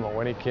Obama,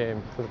 when he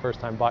came for the first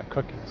time, bought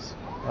cookies.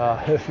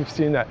 If you've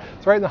seen that,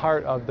 it's right in the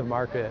heart of the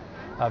market,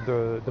 of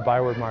the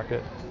Byward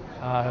Market.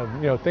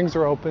 You know, things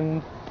are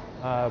open,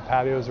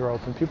 patios are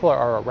open, people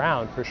are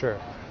around for sure.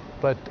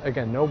 But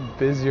again, no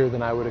busier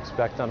than I would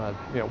expect on a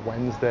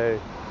Wednesday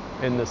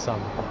in the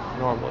summer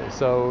normally.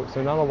 So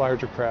not a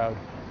larger crowd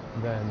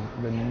than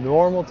the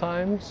normal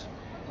times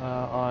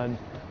on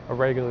a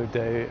regular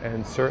day,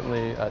 and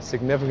certainly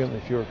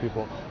significantly fewer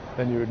people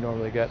than you would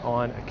normally get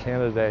on a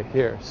Canada Day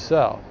here.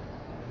 So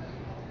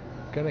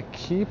gonna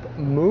keep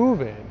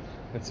moving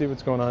and see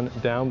what's going on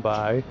down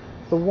by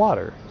the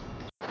water.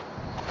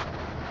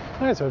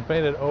 All right, so I've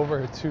made it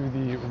over to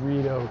the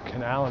Rideau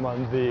Canal. I'm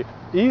on the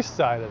east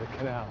side of the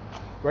canal,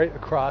 right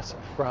across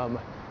from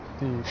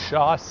the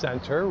Shaw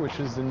Centre, which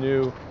is the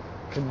new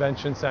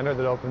convention center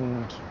that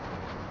opened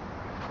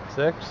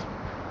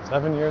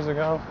 7 years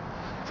ago,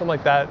 something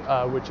like that,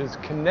 which is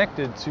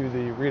connected to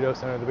the Rideau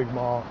Center, the big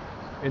mall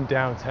in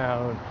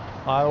downtown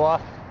Ottawa.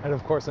 And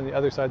of course, on the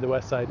other side, the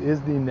west side, is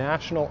the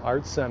National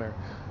Arts Center.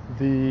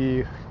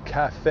 The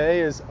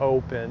cafe is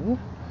open.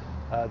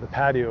 The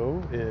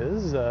patio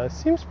is,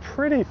 seems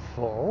pretty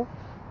full.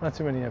 Not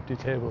too many empty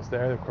tables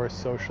there, of course,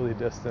 socially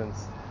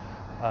distanced.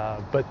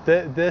 But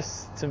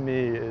this, to me,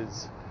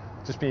 is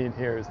just being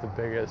here is the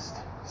biggest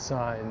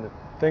sign that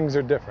things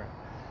are different.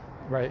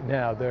 Right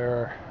now,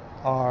 there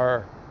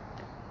are,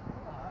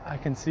 I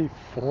can see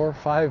 4 or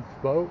 5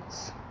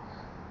 boats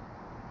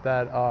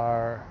that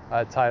are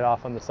tied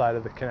off on the side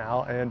of the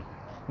canal, and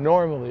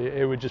normally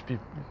it would just be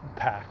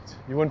packed.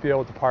 You wouldn't be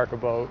able to park a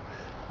boat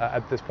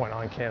at this point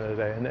on Canada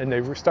Day, and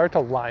they start to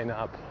line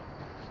up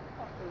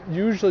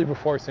usually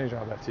before Saint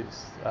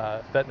Jean-Baptiste,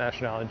 Fête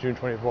Nationale on June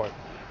 24th.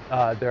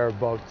 There are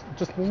boats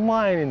just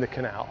lining the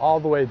canal all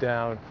the way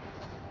down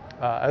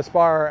as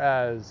far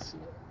as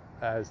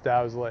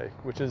Dow's Lake,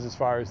 which is as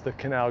far as the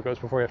canal goes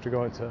before you have to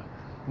go into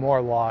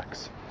more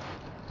locks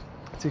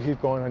to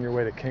keep going on your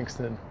way to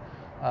Kingston.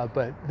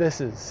 But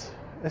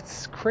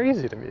it's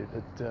crazy to me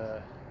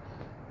that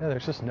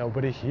there's just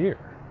nobody here,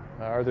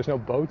 or there's no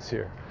boats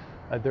here.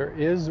 There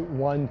is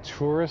one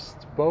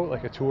tourist boat,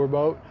 like a tour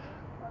boat,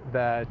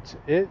 that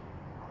it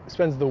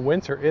spends the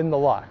winter in the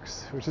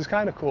locks, which is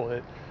kind of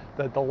cool.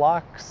 The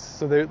locks,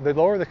 so they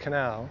lower the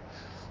canal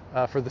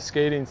for the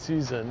skating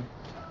season,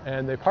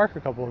 and they park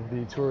a couple of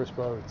the tourist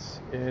boats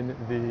in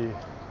the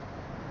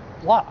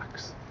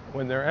locks.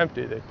 When they're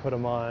empty, they put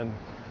them on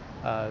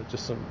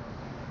just some,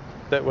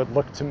 that would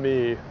look to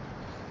me,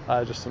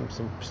 just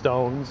some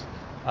stones,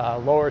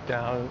 lower it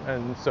down,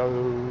 and so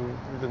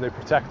then they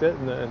protect it,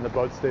 and the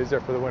boat stays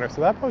there for the winter.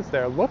 So that boat's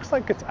there. Looks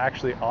like it's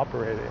actually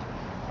operating.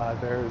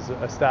 There's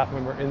a staff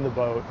member in the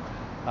boat,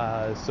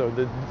 so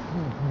the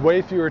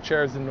way fewer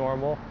chairs than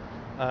normal,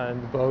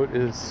 and the boat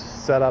is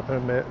set up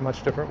in a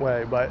much different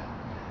way, but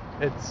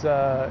it's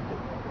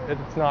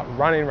not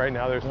running right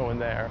now. There's no one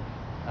there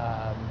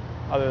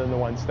other than the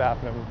one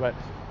staff member, but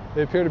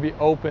they appear to be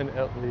open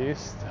at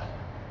least.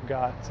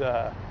 Got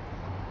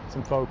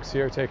some folks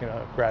here taking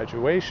a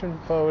graduation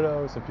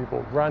photo, some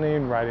people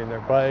running, riding their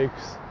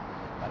bikes,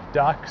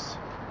 ducks,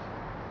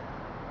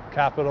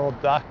 capital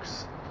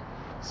ducks,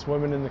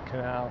 swimming in the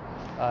canal.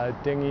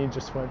 Dinghy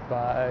just went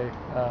by,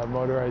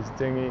 motorized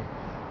dinghy.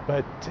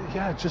 But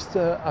yeah, just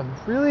a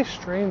really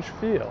strange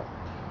feel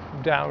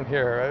down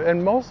here,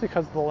 and mostly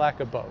because of the lack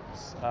of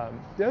boats.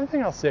 The other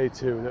thing I'll say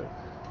too, that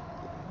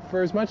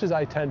for as much as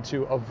I tend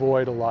to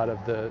avoid a lot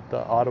of the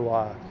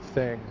Ottawa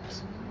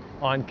things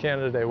on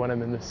Canada Day when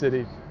I'm in the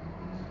city,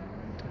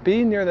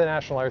 being near the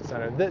National Arts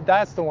Center,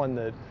 that's the one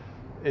that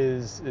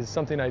is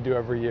something I do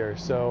every year.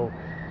 So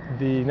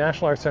the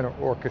National Arts Center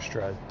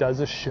Orchestra does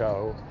a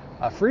show,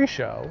 a free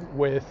show,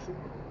 with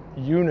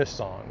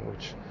Unisong,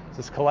 which is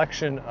this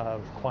collection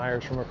of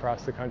choirs from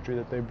across the country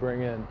that they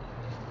bring in,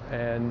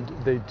 and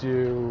they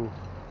do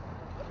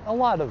a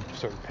lot of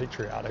sort of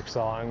patriotic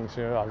songs.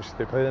 You know, obviously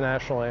they play the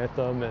national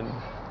anthem, and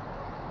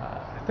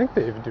I think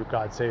they even do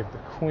God Save the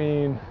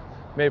Queen,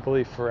 Maple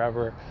Leaf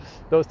Forever,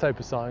 those type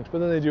of songs. But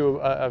then they do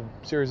a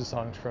series of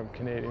songs from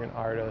Canadian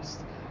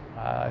artists.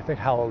 I think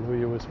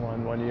Hallelujah was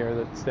one year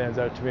that stands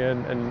out to me,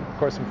 and of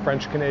course some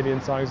French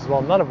Canadian songs as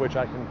well, none of which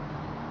I can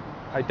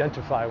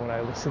identify when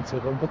I listen to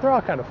them, but they're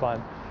all kind of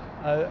fun.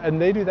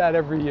 And they do that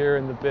every year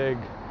in the big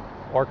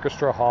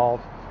orchestra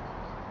hall.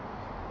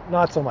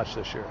 Not so much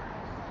this year.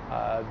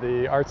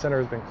 The Art Center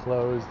has been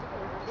closed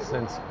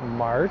since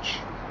March,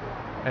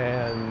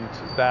 and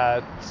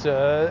that,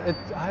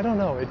 I don't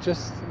know, it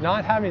just,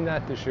 not having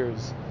that this year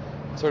is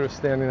sort of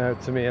standing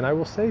out to me. And I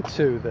will say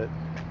too that,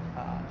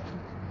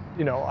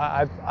 you know,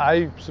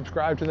 I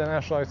subscribe to the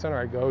National Arts Center.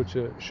 I go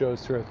to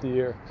shows throughout the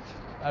year.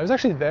 I was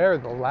actually there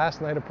the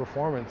last night of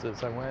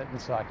performances. I went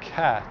and saw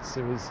Cats.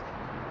 It was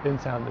in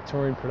town, the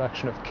touring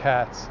production of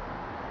Cats.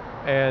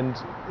 And,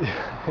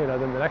 you know,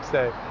 then the next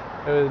day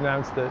it was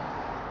announced that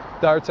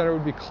the Art Center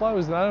would be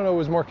closed. And I don't know what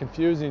was more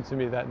confusing to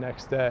me that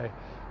next day,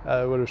 what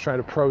I was trying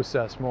to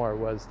process more,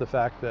 was the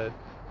fact that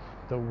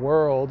the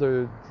world,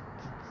 or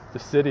the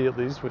city at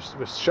least,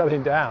 was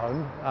shutting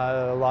down.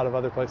 A lot of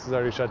other places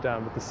already shut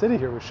down, but the city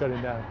here was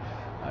shutting down.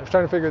 I was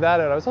trying to figure that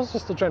out. I was also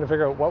still trying to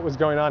figure out what was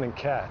going on in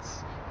Cats.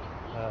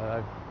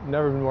 I've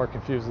never been more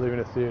confused leaving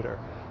a theater.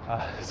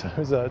 So it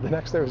was, the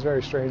next day was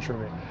very strange for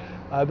me.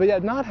 But yeah,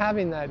 not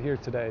having that here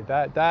today,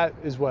 that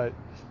is what,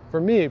 for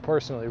me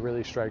personally,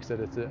 really strikes that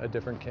it's a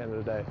different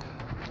Canada Day.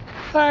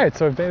 All right,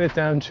 so I've made it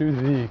down to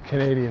the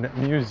Canadian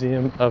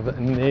Museum of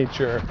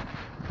Nature.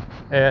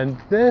 And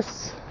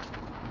this,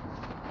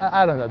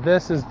 I don't know,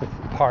 this is the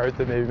part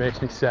that maybe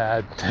makes me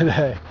sad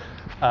today.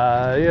 You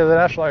know, the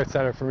National Arts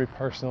Center for me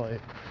personally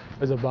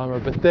is a bummer,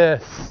 but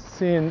this,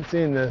 seeing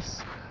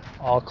this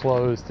all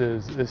closed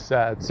is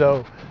sad.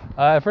 So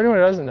for anyone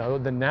who doesn't know,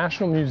 the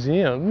National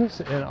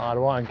Museums in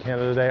Ottawa on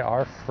Canada Day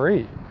are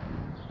free.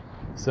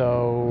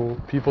 So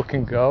people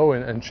can go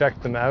and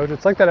check them out.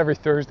 It's like that every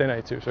Thursday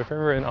night too. So if you're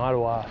ever in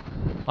Ottawa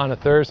on a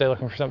Thursday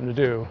looking for something to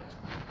do,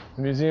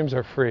 the museums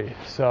are free.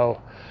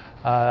 So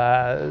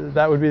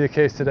that would be the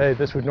case today.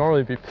 This would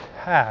normally be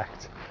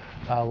packed.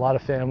 A lot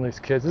of families,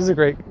 kids. This is a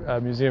great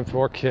museum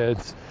for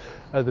kids,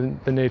 the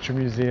Nature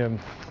Museum,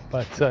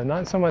 but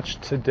not so much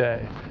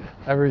today.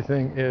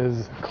 Everything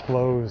is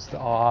closed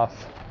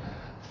off,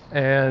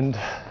 and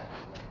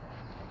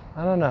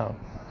I don't know.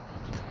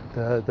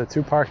 The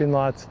two parking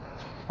lots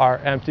are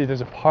empty.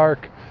 There's a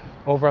park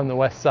over on the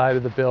west side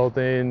of the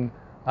building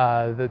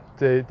that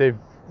they've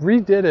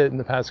redid it in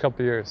the past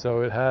couple of years,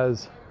 so it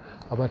has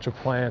a bunch of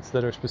plants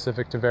that are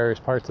specific to various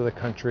parts of the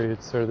country.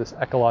 It's sort of this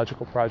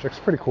ecological project.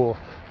 It's pretty cool.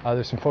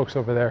 There's some folks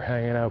over there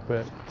hanging out,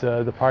 but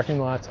the parking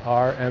lots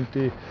are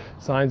empty.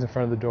 Signs in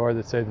front of the door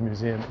that say the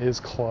museum is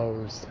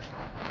closed.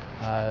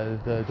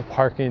 The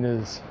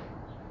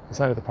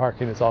sign of the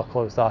parking is all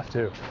closed off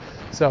too.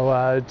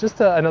 So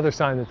just another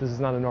sign that this is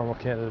not a normal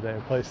Canada Day,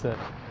 a place that,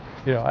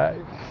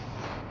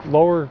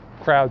 lower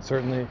crowd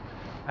certainly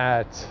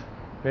at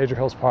Major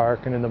Hills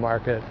Park and in the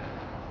market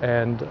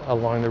and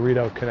along the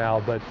Rideau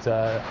Canal, but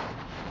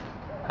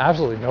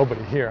absolutely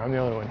nobody here. I'm the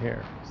only one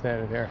here,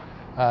 standing here.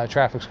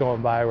 Traffic's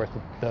going by. We're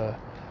at the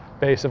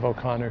base of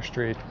O'Connor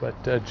Street,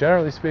 but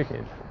generally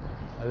speaking,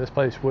 this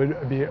place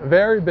would be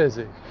very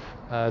busy,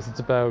 as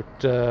it's about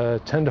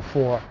 10 to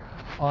 4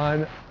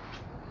 on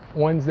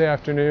Wednesday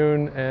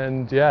afternoon,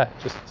 and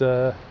just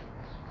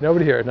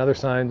nobody here. Another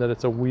sign that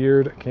it's a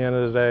weird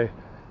Canada Day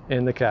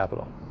in the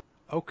capital.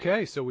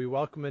 Okay, so we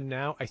welcome in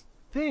now, I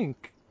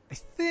think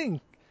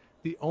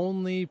the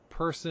only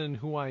person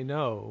who I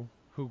know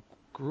who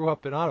grew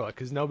up in Ottawa,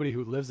 because nobody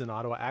who lives in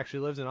Ottawa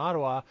actually lives in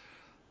Ottawa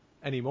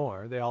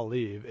anymore. They all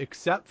leave,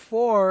 except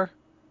for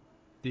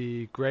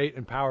the great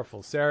and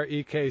powerful Sarah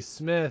E.K.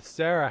 Smith.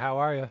 Sarah, how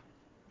are you?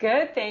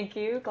 Good, thank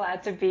you.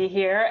 Glad to be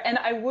here. And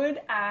I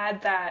would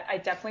add that I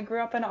definitely grew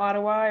up in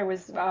Ottawa. I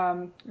was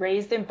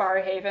raised in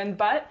Barrhaven,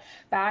 but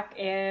back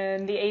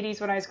in the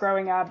 80s when I was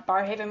growing up,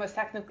 Barrhaven was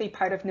technically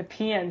part of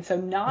Nepean, so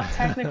not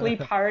technically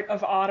part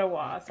of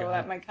Ottawa. So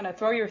that might kind of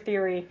throw your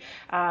theory.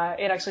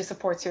 It actually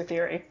supports your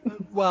theory.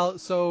 Well,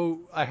 so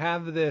I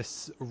have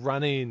this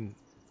running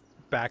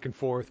back and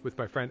forth with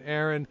my friend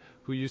Aaron,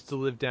 who used to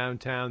live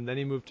downtown. Then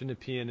he moved to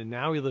Nepean, and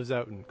now he lives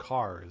out in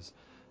Cars.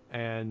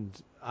 And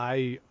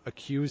I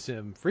accuse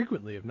him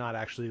frequently of not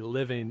actually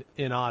living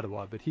in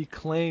Ottawa, but he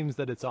claims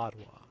that it's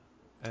Ottawa.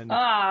 And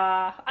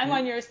I'm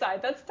on your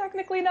side. That's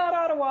technically not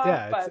Ottawa.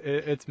 Yeah, but...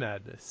 it's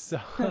madness.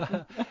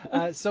 So,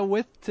 so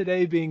with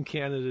today being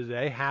Canada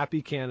Day,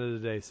 happy Canada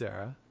Day,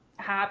 Sarah.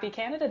 Happy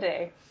Canada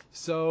Day.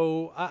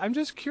 So I'm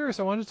just curious.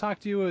 I wanted to talk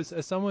to you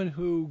as someone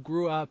who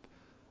grew up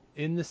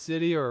in the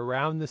city or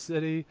around the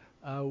city.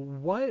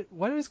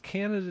 What is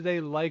Canada Day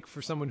like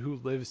for someone who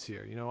lives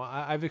here?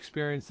 I've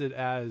experienced it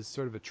as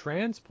sort of a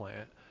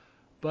transplant,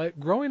 but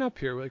growing up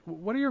here, like,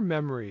 what are your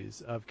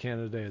memories of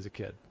Canada Day as a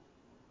kid?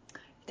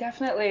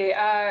 Definitely.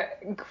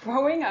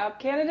 Growing up,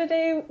 Canada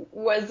Day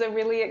was a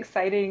really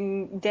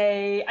exciting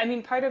day. I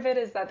mean, part of it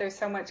is that there's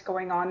so much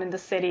going on in the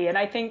city, and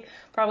I think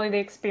probably the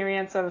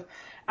experience of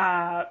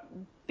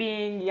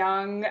being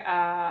young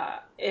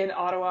in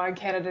Ottawa on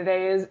Canada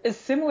Day is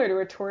similar to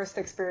a tourist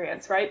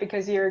experience, right?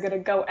 Because you're going to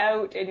go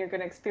out and you're going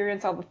to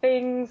experience all the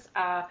things.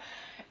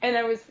 And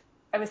I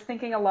was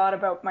thinking a lot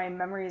about my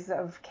memories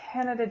of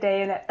Canada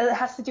Day, and it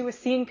has to do with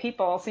seeing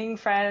people, seeing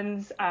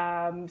friends,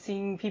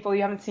 seeing people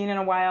you haven't seen in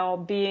a while,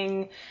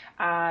 being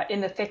in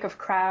the thick of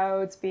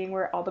crowds, being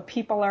where all the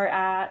people are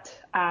at.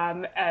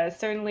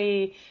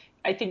 Certainly,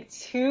 I think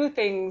two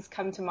things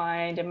come to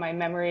mind in my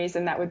memories,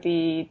 and that would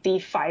be the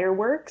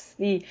fireworks.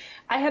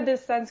 I had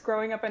this sense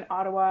growing up in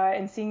Ottawa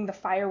and seeing the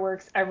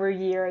fireworks every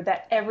year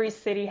that every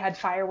city had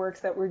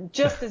fireworks that were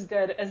just as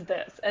good as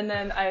this. And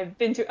then I've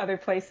been to other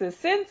places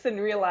since and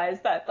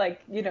realized that,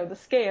 the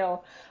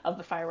scale of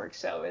the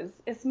fireworks show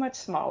is much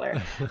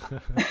smaller.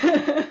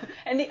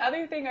 And the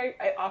other thing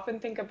I often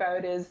think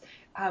about is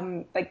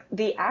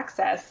the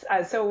access.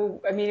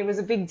 It was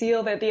a big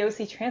deal that the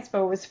OC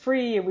Transpo was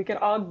free and we could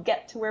all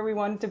get to where we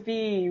wanted to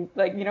be,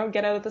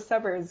 get out of the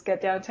suburbs, get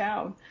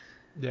downtown.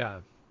 Yeah.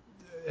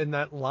 And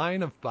that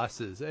line of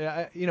buses,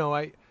 I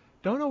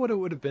don't know what it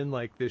would have been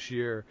like this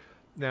year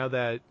now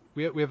that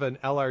we have an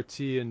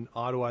LRT in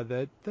Ottawa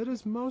that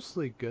is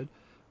mostly good,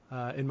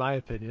 in my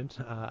opinion.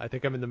 I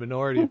think I'm in the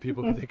minority of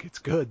people who think it's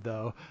good,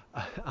 though.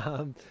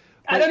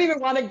 I don't even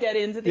want to get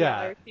into the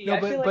LRT.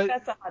 I feel like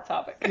that's a hot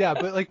topic. Yeah,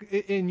 but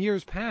in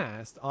years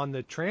past on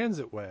the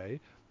transitway,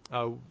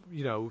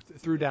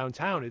 through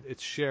downtown,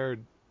 it's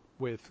shared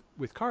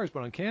with cars.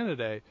 But on Canada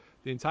Day,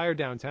 the entire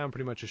downtown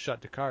pretty much is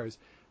shut to cars.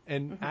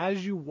 And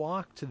as you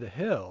walk to the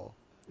hill,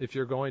 if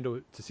you're going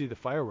to see the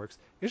fireworks,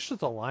 it's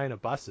just a line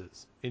of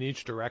buses in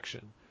each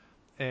direction.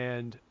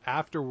 And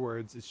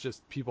afterwards, it's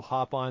just people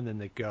hop on, then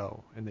they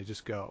go, and they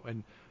just go.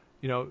 And,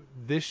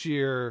 this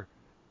year,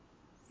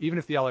 even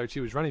if the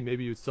LRT was running,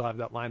 maybe you'd still have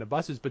that line of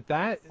buses. But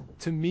that,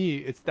 to me,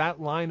 it's that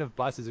line of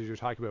buses, as you're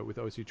talking about with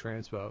OC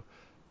Transpo,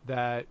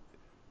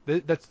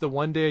 that's the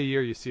one day a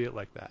year you see it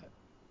like that.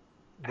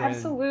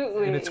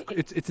 Absolutely. And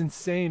it's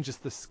insane,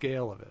 just the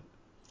scale of it.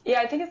 Yeah,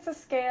 I think it's the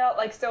scale,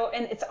 like, so,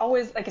 and it's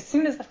always, like, as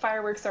soon as the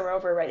fireworks are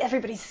over, right,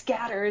 everybody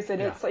scatters,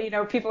 and it's,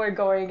 people are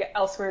going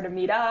elsewhere to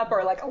meet up,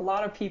 or, like, a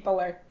lot of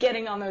people are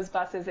getting on those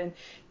buses and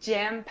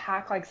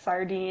jam-packed like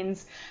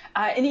sardines.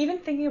 And even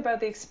thinking about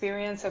the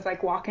experience of,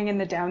 like, walking in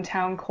the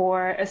downtown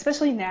core,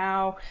 especially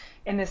now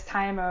in this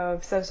time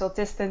of social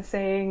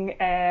distancing,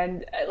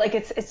 and, like,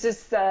 it's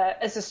just,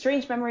 it's a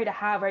strange memory to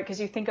have, right, because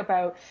you think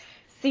about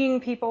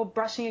seeing people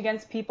brushing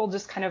against people,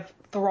 just kind of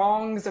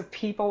throngs of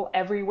people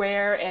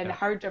everywhere, and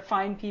hard to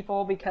find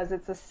people because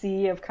it's a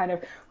sea of kind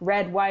of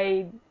red,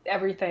 white,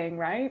 everything,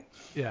 right?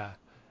 Yeah.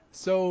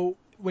 So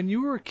when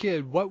you were a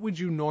kid, what would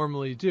you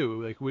normally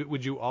do? Like,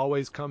 would you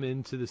always come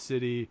into the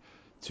city,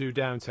 to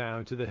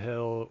downtown, to the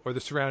Hill, or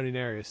the surrounding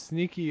area?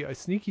 A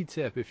sneaky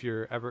tip if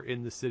you're ever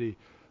in the city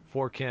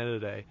for Canada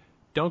Day: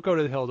 don't go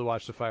to the Hill to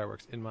watch the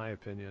fireworks, in my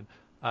opinion.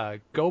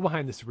 Go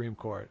behind the Supreme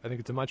Court. I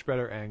think it's a much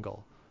better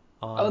angle.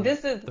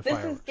 This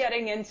is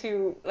getting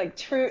into, like,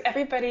 true.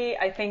 Everybody,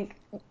 I think,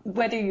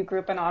 whether you grew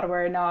up in Ottawa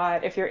or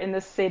not, if you're in the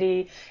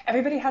city,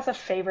 everybody has a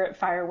favorite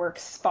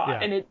fireworks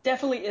spot, and it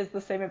definitely is the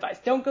same advice.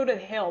 Don't go to the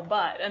Hill,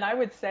 and I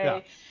would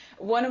say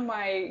when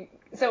I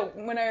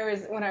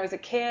was a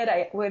kid,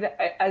 I would,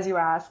 as you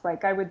asked,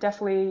 like, I would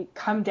definitely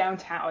come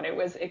downtown. It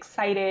was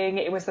exciting.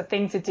 It was the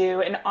thing to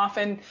do, and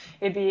often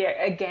it'd be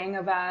a gang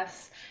of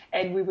us,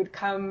 and we would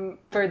come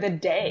for the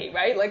day,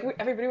 right? Like,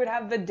 everybody would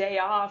have the day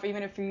off,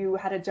 even if you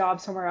had a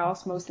job somewhere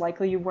else, most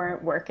likely you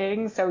weren't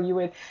working. So you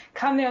would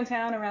come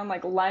downtown around,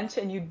 like, lunch,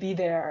 and you'd be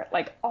there,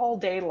 like, all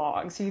day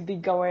long. So you'd be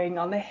going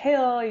on the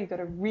Hill, you go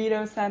to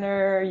Rideau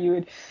Center, you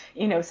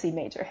would, see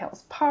Major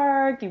Hills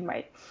Park, you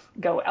might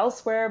go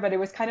elsewhere, but it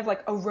was kind of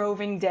like a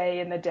roving day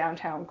in the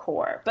downtown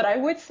core. But I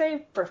would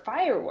say for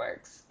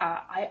fireworks,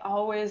 I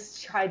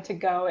always tried to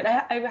go, and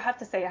I have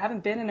to say I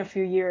haven't been in a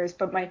few years,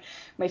 but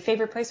my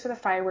favorite place for the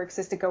fireworks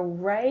is to go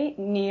right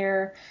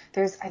near,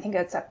 I think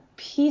it's a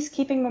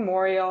peacekeeping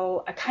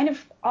memorial, kind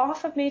of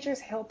off of Major's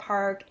Hill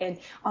Park and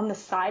on the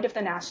side of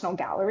the National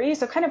Gallery,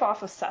 so kind of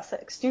off of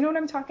Sussex. Do you know what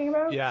I'm talking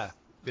about?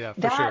 Yeah,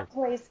 for that sure.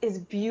 place is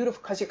beautiful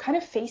because you're kind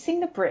of facing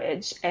the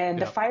bridge, and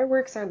the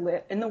fireworks are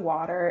lit in the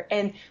water.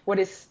 And what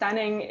is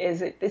stunning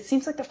is it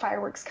seems like the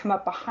fireworks come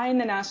up behind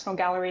the National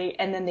Gallery,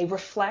 and then they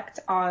reflect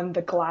on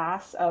the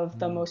glass of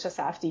the Moshe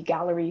Safdie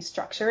Gallery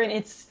structure, and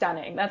it's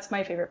stunning. That's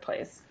my favorite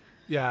place.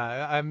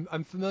 Yeah,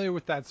 I'm familiar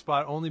with that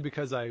spot only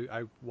because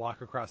I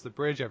walk across the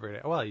bridge every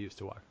day. Well, I used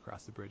to walk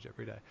across the bridge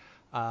every day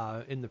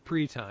in the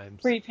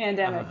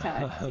pre-pandemic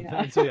times.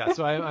 And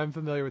so I'm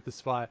familiar with the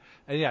spot,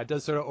 and it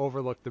does sort of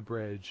overlook the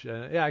bridge.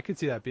 I could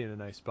see that being a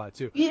nice spot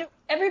too.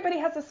 Everybody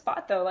has a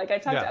spot though. Like, I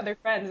talk to other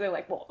friends, they're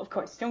like, well, of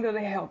course, don't go to the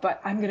Hill, but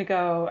I'm gonna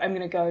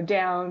go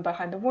down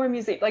behind the War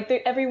Museum. Like,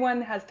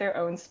 everyone has their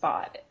own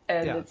spot,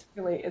 and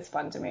it's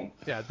fun to me.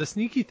 Yeah, the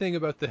sneaky thing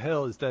about the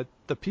Hill is that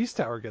the Peace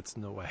Tower gets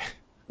in the way.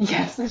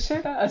 Yes, it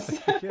sure does. You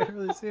can't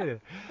really see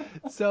it.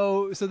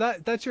 So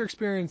that's your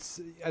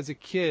experience as a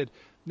kid.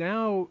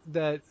 Now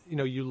that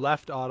you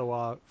left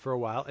Ottawa for a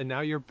while, and now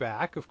you're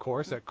back, of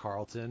course, at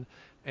Carleton.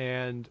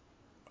 And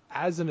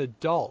as an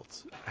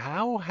adult,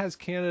 how has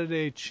Canada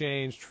Day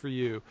changed for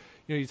you?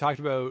 You talked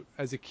about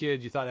as a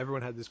kid, you thought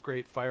everyone had this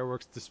great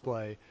fireworks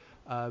display,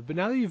 but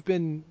now that you've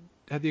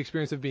had the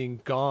experience of being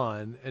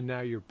gone, and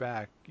now you're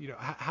back,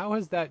 how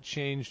has that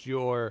changed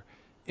your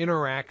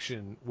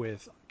interaction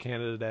with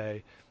Canada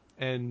Day,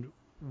 and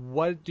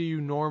what do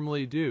you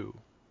normally do?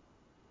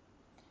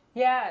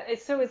 Yeah,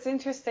 it's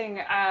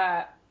interesting.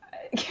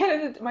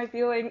 Canada, my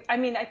feeling, I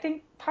mean, I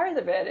think part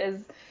of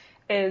it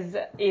is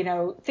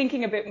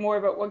thinking a bit more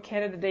about what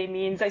Canada Day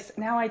means.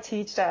 I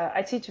teach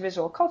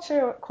visual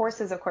culture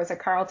courses, of course, at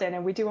Carleton,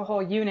 and we do a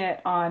whole unit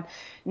on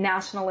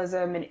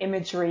nationalism and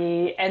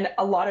imagery. And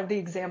a lot of the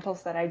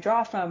examples that I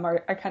draw from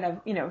are kind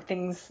of,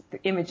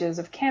 images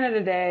of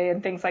Canada Day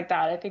and things like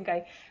that. I think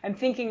I'm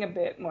thinking a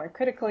bit more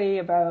critically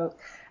about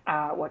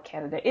what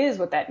Canada is,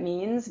 what that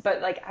means,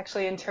 but, like,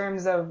 actually in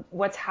terms of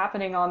what's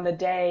happening on the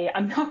day,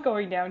 I'm not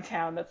going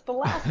downtown. That's the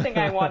last thing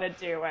I want to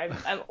do.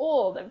 I'm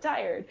old, I'm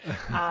tired.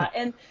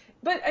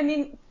 But I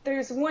mean,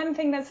 there's one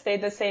thing that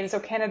stayed the same. So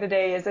Canada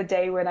Day is a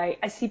day when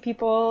I see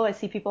people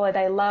that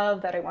I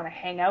love, that I want to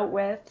hang out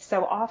with.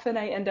 So often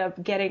I end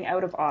up getting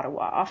out of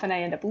Ottawa. Often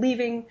I end up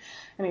leaving.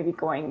 I may be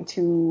going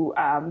to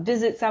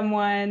visit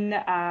someone.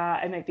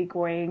 I might be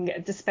going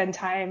to spend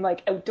time,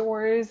 like,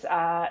 outdoors.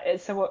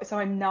 So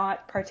I'm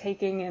not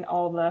partaking in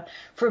all the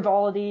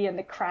frivolity and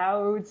the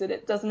crowds, and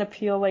it doesn't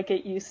appeal like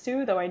it used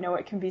to, though I know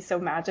it can be so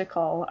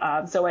magical.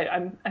 So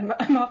I'm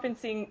often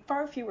seeing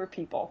far fewer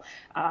people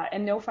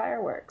and no fireworks.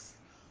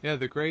 Yeah,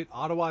 the great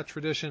Ottawa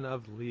tradition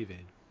of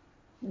leaving.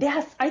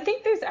 Yes, I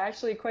think there's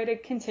actually quite a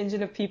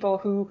contingent of people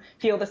who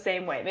feel the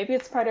same way. Maybe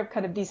it's part of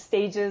kind of these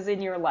stages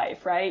in your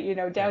life, right?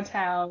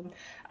 Downtown,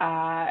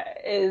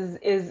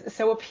 is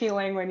so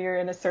appealing when you're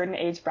in a certain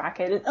age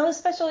bracket, and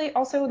especially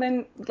also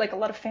then like a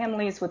lot of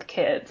families with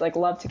kids like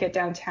love to get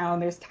downtown.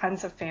 There's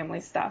tons of family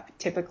stuff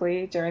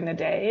typically during the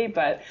day,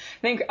 but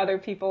I think other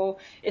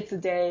people, it's a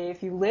day.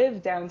 If you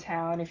live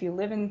downtown, if you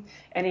live in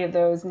any of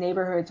those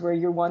neighborhoods where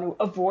you want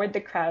to avoid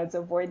the crowds,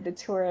 avoid the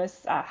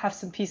tourists, have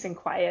some peace and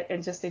quiet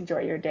and just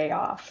enjoy your day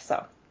off.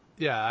 So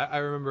Yeah, I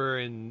remember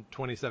in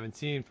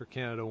 2017 for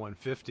Canada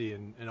 150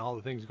 and all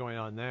the things going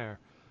on there.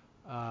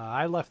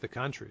 I left the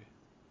country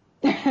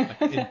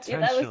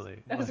intentionally.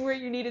 Yeah, that was where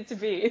you needed to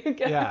be.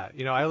 Yeah,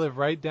 I live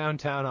right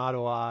downtown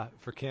Ottawa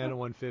for Canada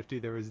 150.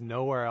 There was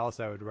nowhere else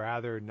I would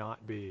rather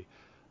not be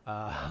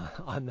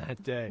on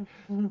that day.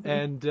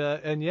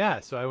 And yeah,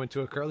 so I went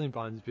to a curling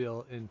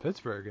bonspiel in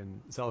Pittsburgh and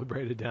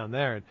celebrated down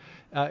there,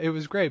 and it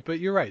was great. But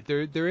you're right,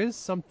 there is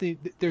something.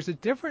 There's a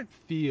different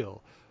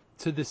feel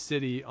to the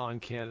city on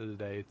Canada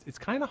Day. It's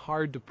kind of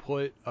hard to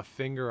put a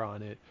finger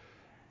on it.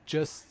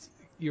 Just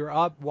you're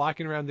up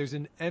walking around. There's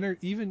an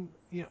even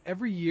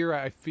every year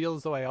I feel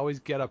as though I always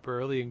get up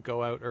early and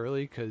go out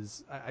early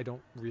because I don't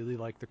really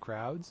like the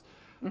crowds.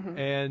 Mm-hmm.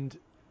 And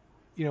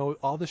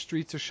all the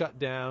streets are shut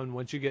down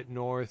once you get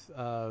north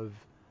of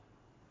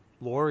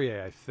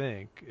Laurier. I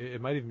think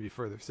it might even be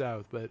further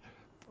south, but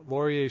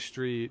Laurier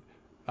Street,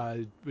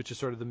 which is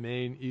sort of the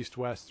main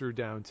east-west through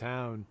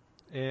downtown,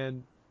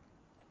 and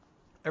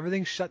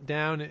everything's shut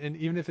down. And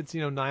even if it's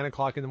 9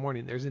 o'clock in the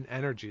morning, there's an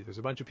energy. There's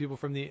a bunch of people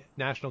from the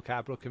National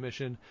Capital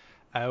Commission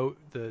out.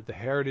 The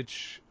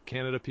Heritage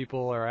Canada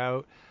people are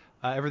out.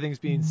 Everything's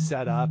being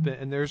set up,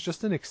 and there's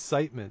just an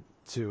excitement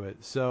to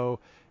it. So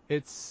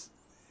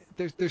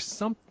there's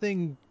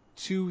something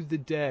to the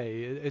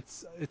day.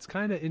 It's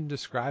kind of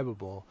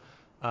indescribable,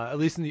 at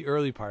least in the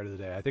early part of the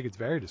day. I think it's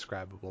very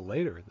describable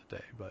later in the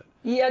day, but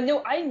yeah,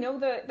 no, I know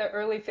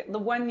the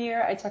 1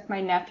 year I took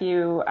my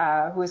nephew,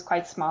 who was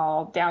quite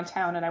small,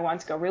 downtown, and I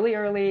wanted to go really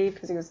early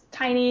because he was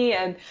tiny,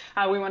 and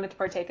we wanted to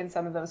partake in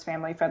some of those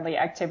family-friendly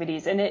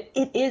activities. And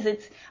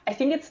I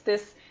think it's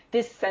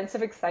this sense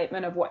of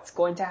excitement of what's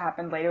going to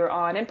happen later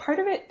on. And part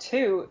of it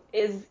too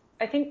is,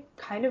 I think,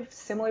 kind of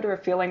similar to a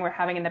feeling we're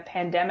having in the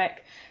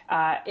pandemic,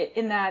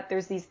 in that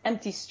there's these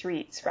empty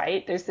streets,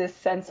 right? There's this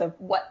sense of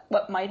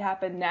what might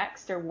happen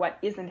next or what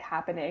isn't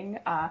happening.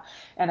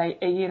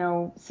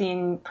 And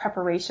seeing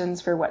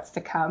preparations for what's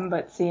to come,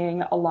 but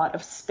seeing a lot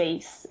of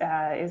space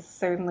is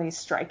certainly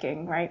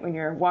striking, right? When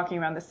you're walking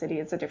around the city,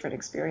 it's a different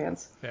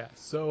experience. yeah.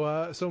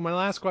 So my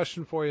last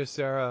question for you,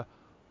 Sarah,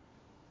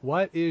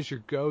 what is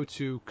your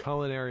go-to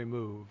culinary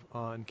move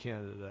on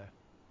Canada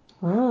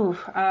Day? Ooh,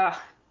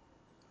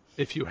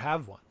 If you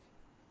have one.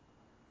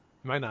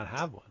 You might not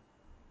have one.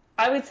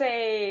 I would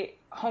say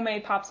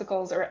homemade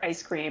popsicles or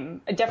ice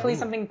cream. Definitely Ooh.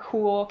 Something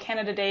cool.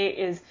 Canada Day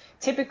is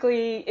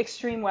typically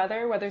extreme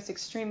weather, whether it's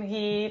extreme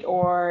heat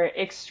or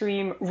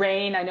extreme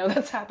rain. I know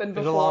that's happened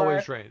before. It'll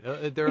always rain.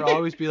 There'll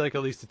always be like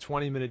at least a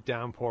 20-minute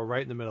downpour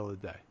right in the middle of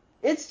the day.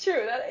 It's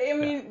true.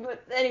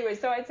 But anyway,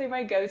 so I'd say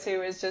my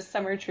go-to is just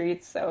summer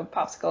treats. So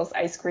popsicles,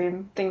 ice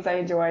cream, things I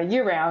enjoy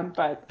year round,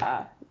 but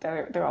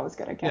they're always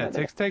good on Canada Day.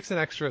 Yeah, it takes an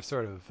extra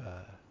sort of,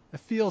 it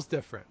feels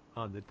different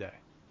on the day.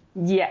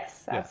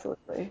 Yes, Yeah.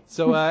 absolutely.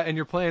 So, and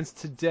your plans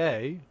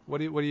today,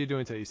 what are you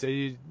doing today? You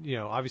say,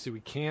 obviously we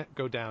can't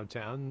go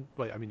downtown.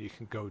 Well, I mean, you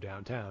can go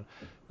downtown.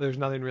 But there's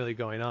nothing really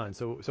going on.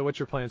 So what's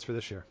your plans for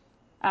this year?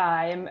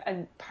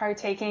 I'm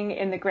partaking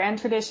in the grand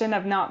tradition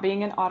of not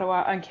being in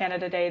Ottawa on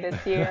Canada Day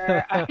this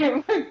year.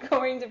 I'm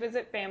going to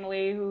visit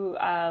family who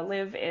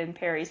live in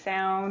Parry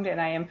Sound,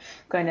 and I am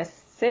going to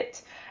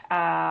sit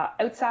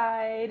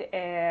outside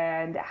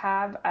and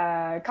have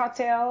a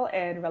cocktail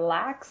and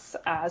relax.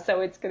 So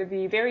it's going to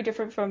be very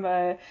different from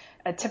a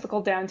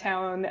typical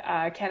downtown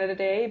Canada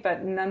Day,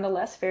 but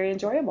nonetheless very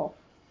enjoyable.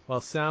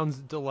 Well, sounds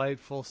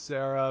delightful,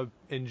 Sarah.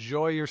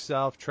 Enjoy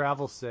yourself,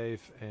 travel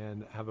safe,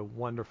 and have a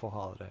wonderful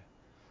holiday.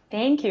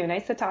 Thank you.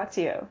 Nice to talk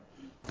to you.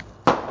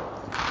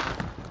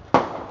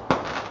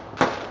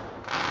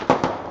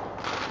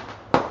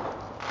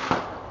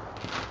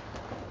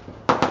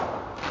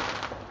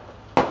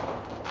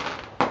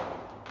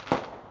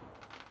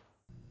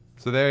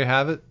 So there you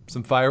have it,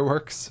 some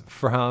fireworks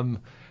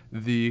from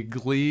the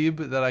glebe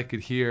that I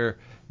could hear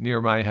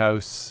near my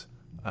house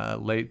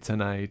late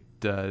tonight.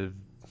 Yeah,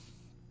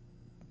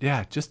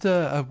 just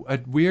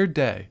a weird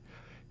day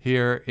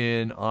here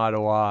in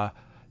Ottawa.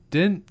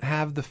 Didn't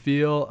have the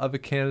feel of a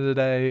Canada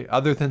Day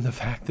other than the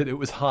fact that it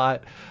was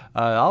hot.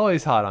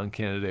 Always hot on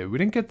Canada Day. We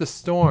didn't get the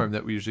storm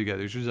that we usually get.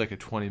 There's usually like a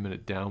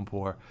 20-minute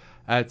downpour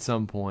at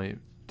some point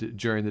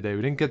during the day.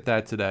 We didn't get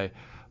that today.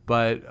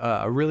 But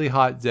a really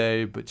hot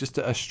day, but just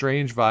a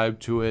strange vibe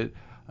to it.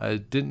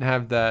 Didn't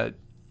have that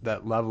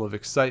level of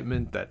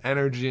excitement, that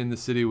energy in the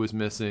city was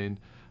missing.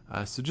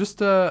 So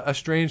just a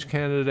strange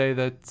Canada Day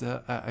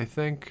that I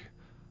think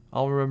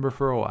I'll remember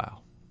for a while.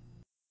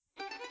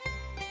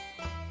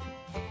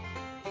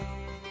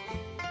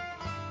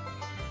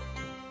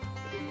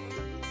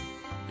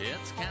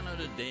 It's It's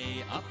Canada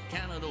Day, up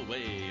Canada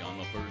way, on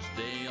the first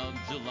day of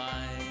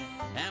July.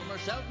 And we're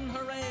shouting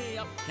hooray,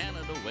 up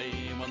Canada way,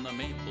 when the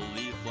maple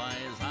leaf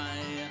flies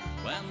high.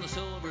 When the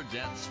silver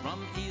jets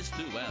from east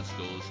to west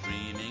go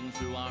streaming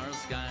through our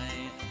sky.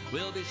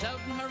 We'll be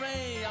shouting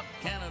hooray, up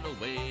Canada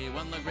way,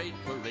 when the great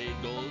parade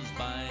goes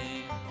by.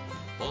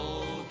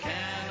 Oh,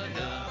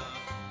 Canada,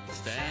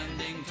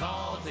 standing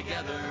tall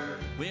together,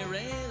 we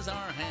raise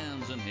our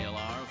hands and hail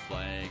our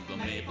flag, the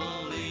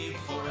maple leaf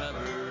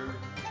forever.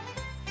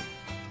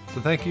 So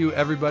thank you,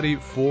 everybody,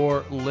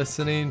 for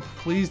listening.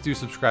 Please do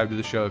subscribe to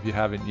the show if you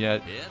haven't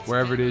yet.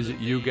 Wherever it is that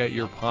you get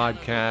your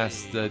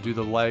podcasts, do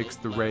the likes,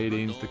 the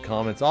ratings, the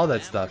comments, all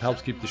that stuff.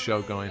 Helps keep the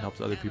show going,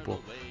 helps other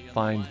people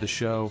find the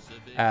show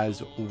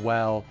as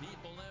well.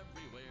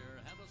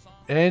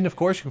 And, of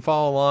course, you can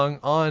follow along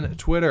on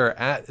Twitter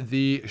at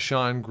the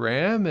Sean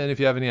Graham. And if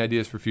you have any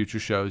ideas for future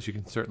shows, you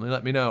can certainly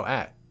let me know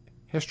at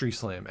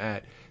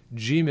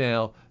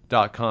historyslam@gmail.com.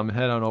 And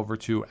head on over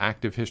to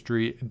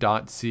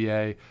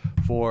activehistory.ca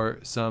for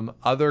some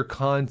other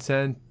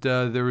content.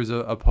 There was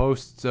a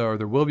post, or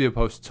there will be a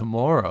post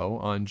tomorrow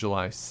on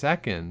July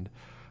 2nd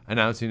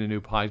announcing a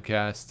new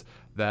podcast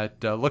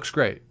that looks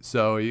great.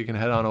 So you can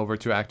head on over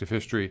to Active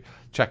History,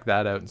 check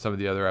that out, and some of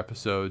the other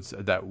episodes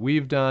that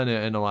we've done,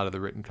 and a lot of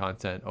the written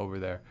content over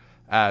there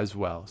as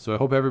well. So I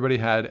hope everybody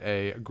had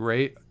a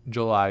great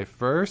July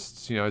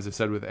 1st. You know, as I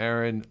said with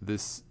Aaron,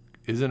 this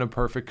isn't a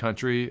perfect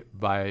country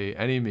by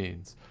any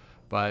means,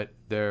 but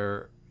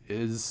there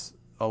is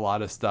a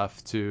lot of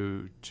stuff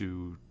to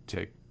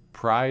take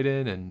pride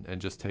in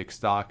and just take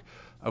stock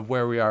of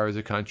where we are as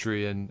a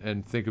country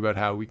and think about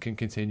how we can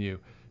continue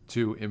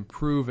to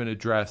improve and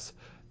address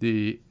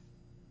the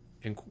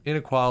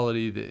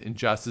inequality, the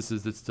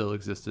injustices that still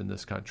exist in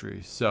this country.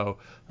 So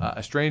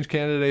a strange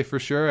Canada Day for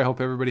sure. I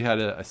hope everybody had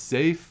a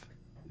safe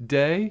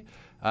day.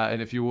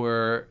 And if you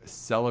were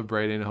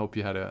celebrating, I hope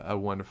you had a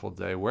wonderful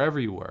day wherever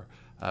you were,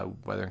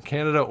 whether in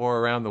Canada or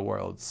around the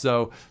world.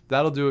 So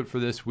that'll do it for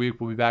this week.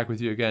 We'll be back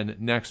with you again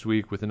next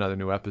week with another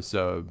new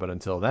episode. But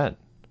until then,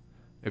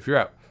 if you're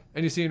out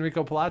and you see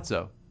Enrico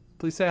Palazzo,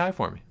 please say hi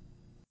for me.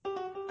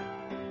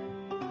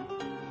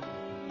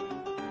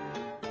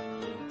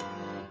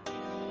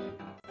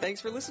 Thanks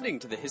for listening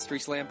to the History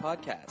Slam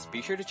podcast.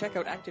 Be sure to check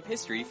out Active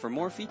History for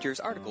more features,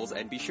 articles,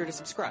 and be sure to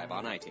subscribe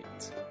on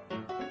iTunes.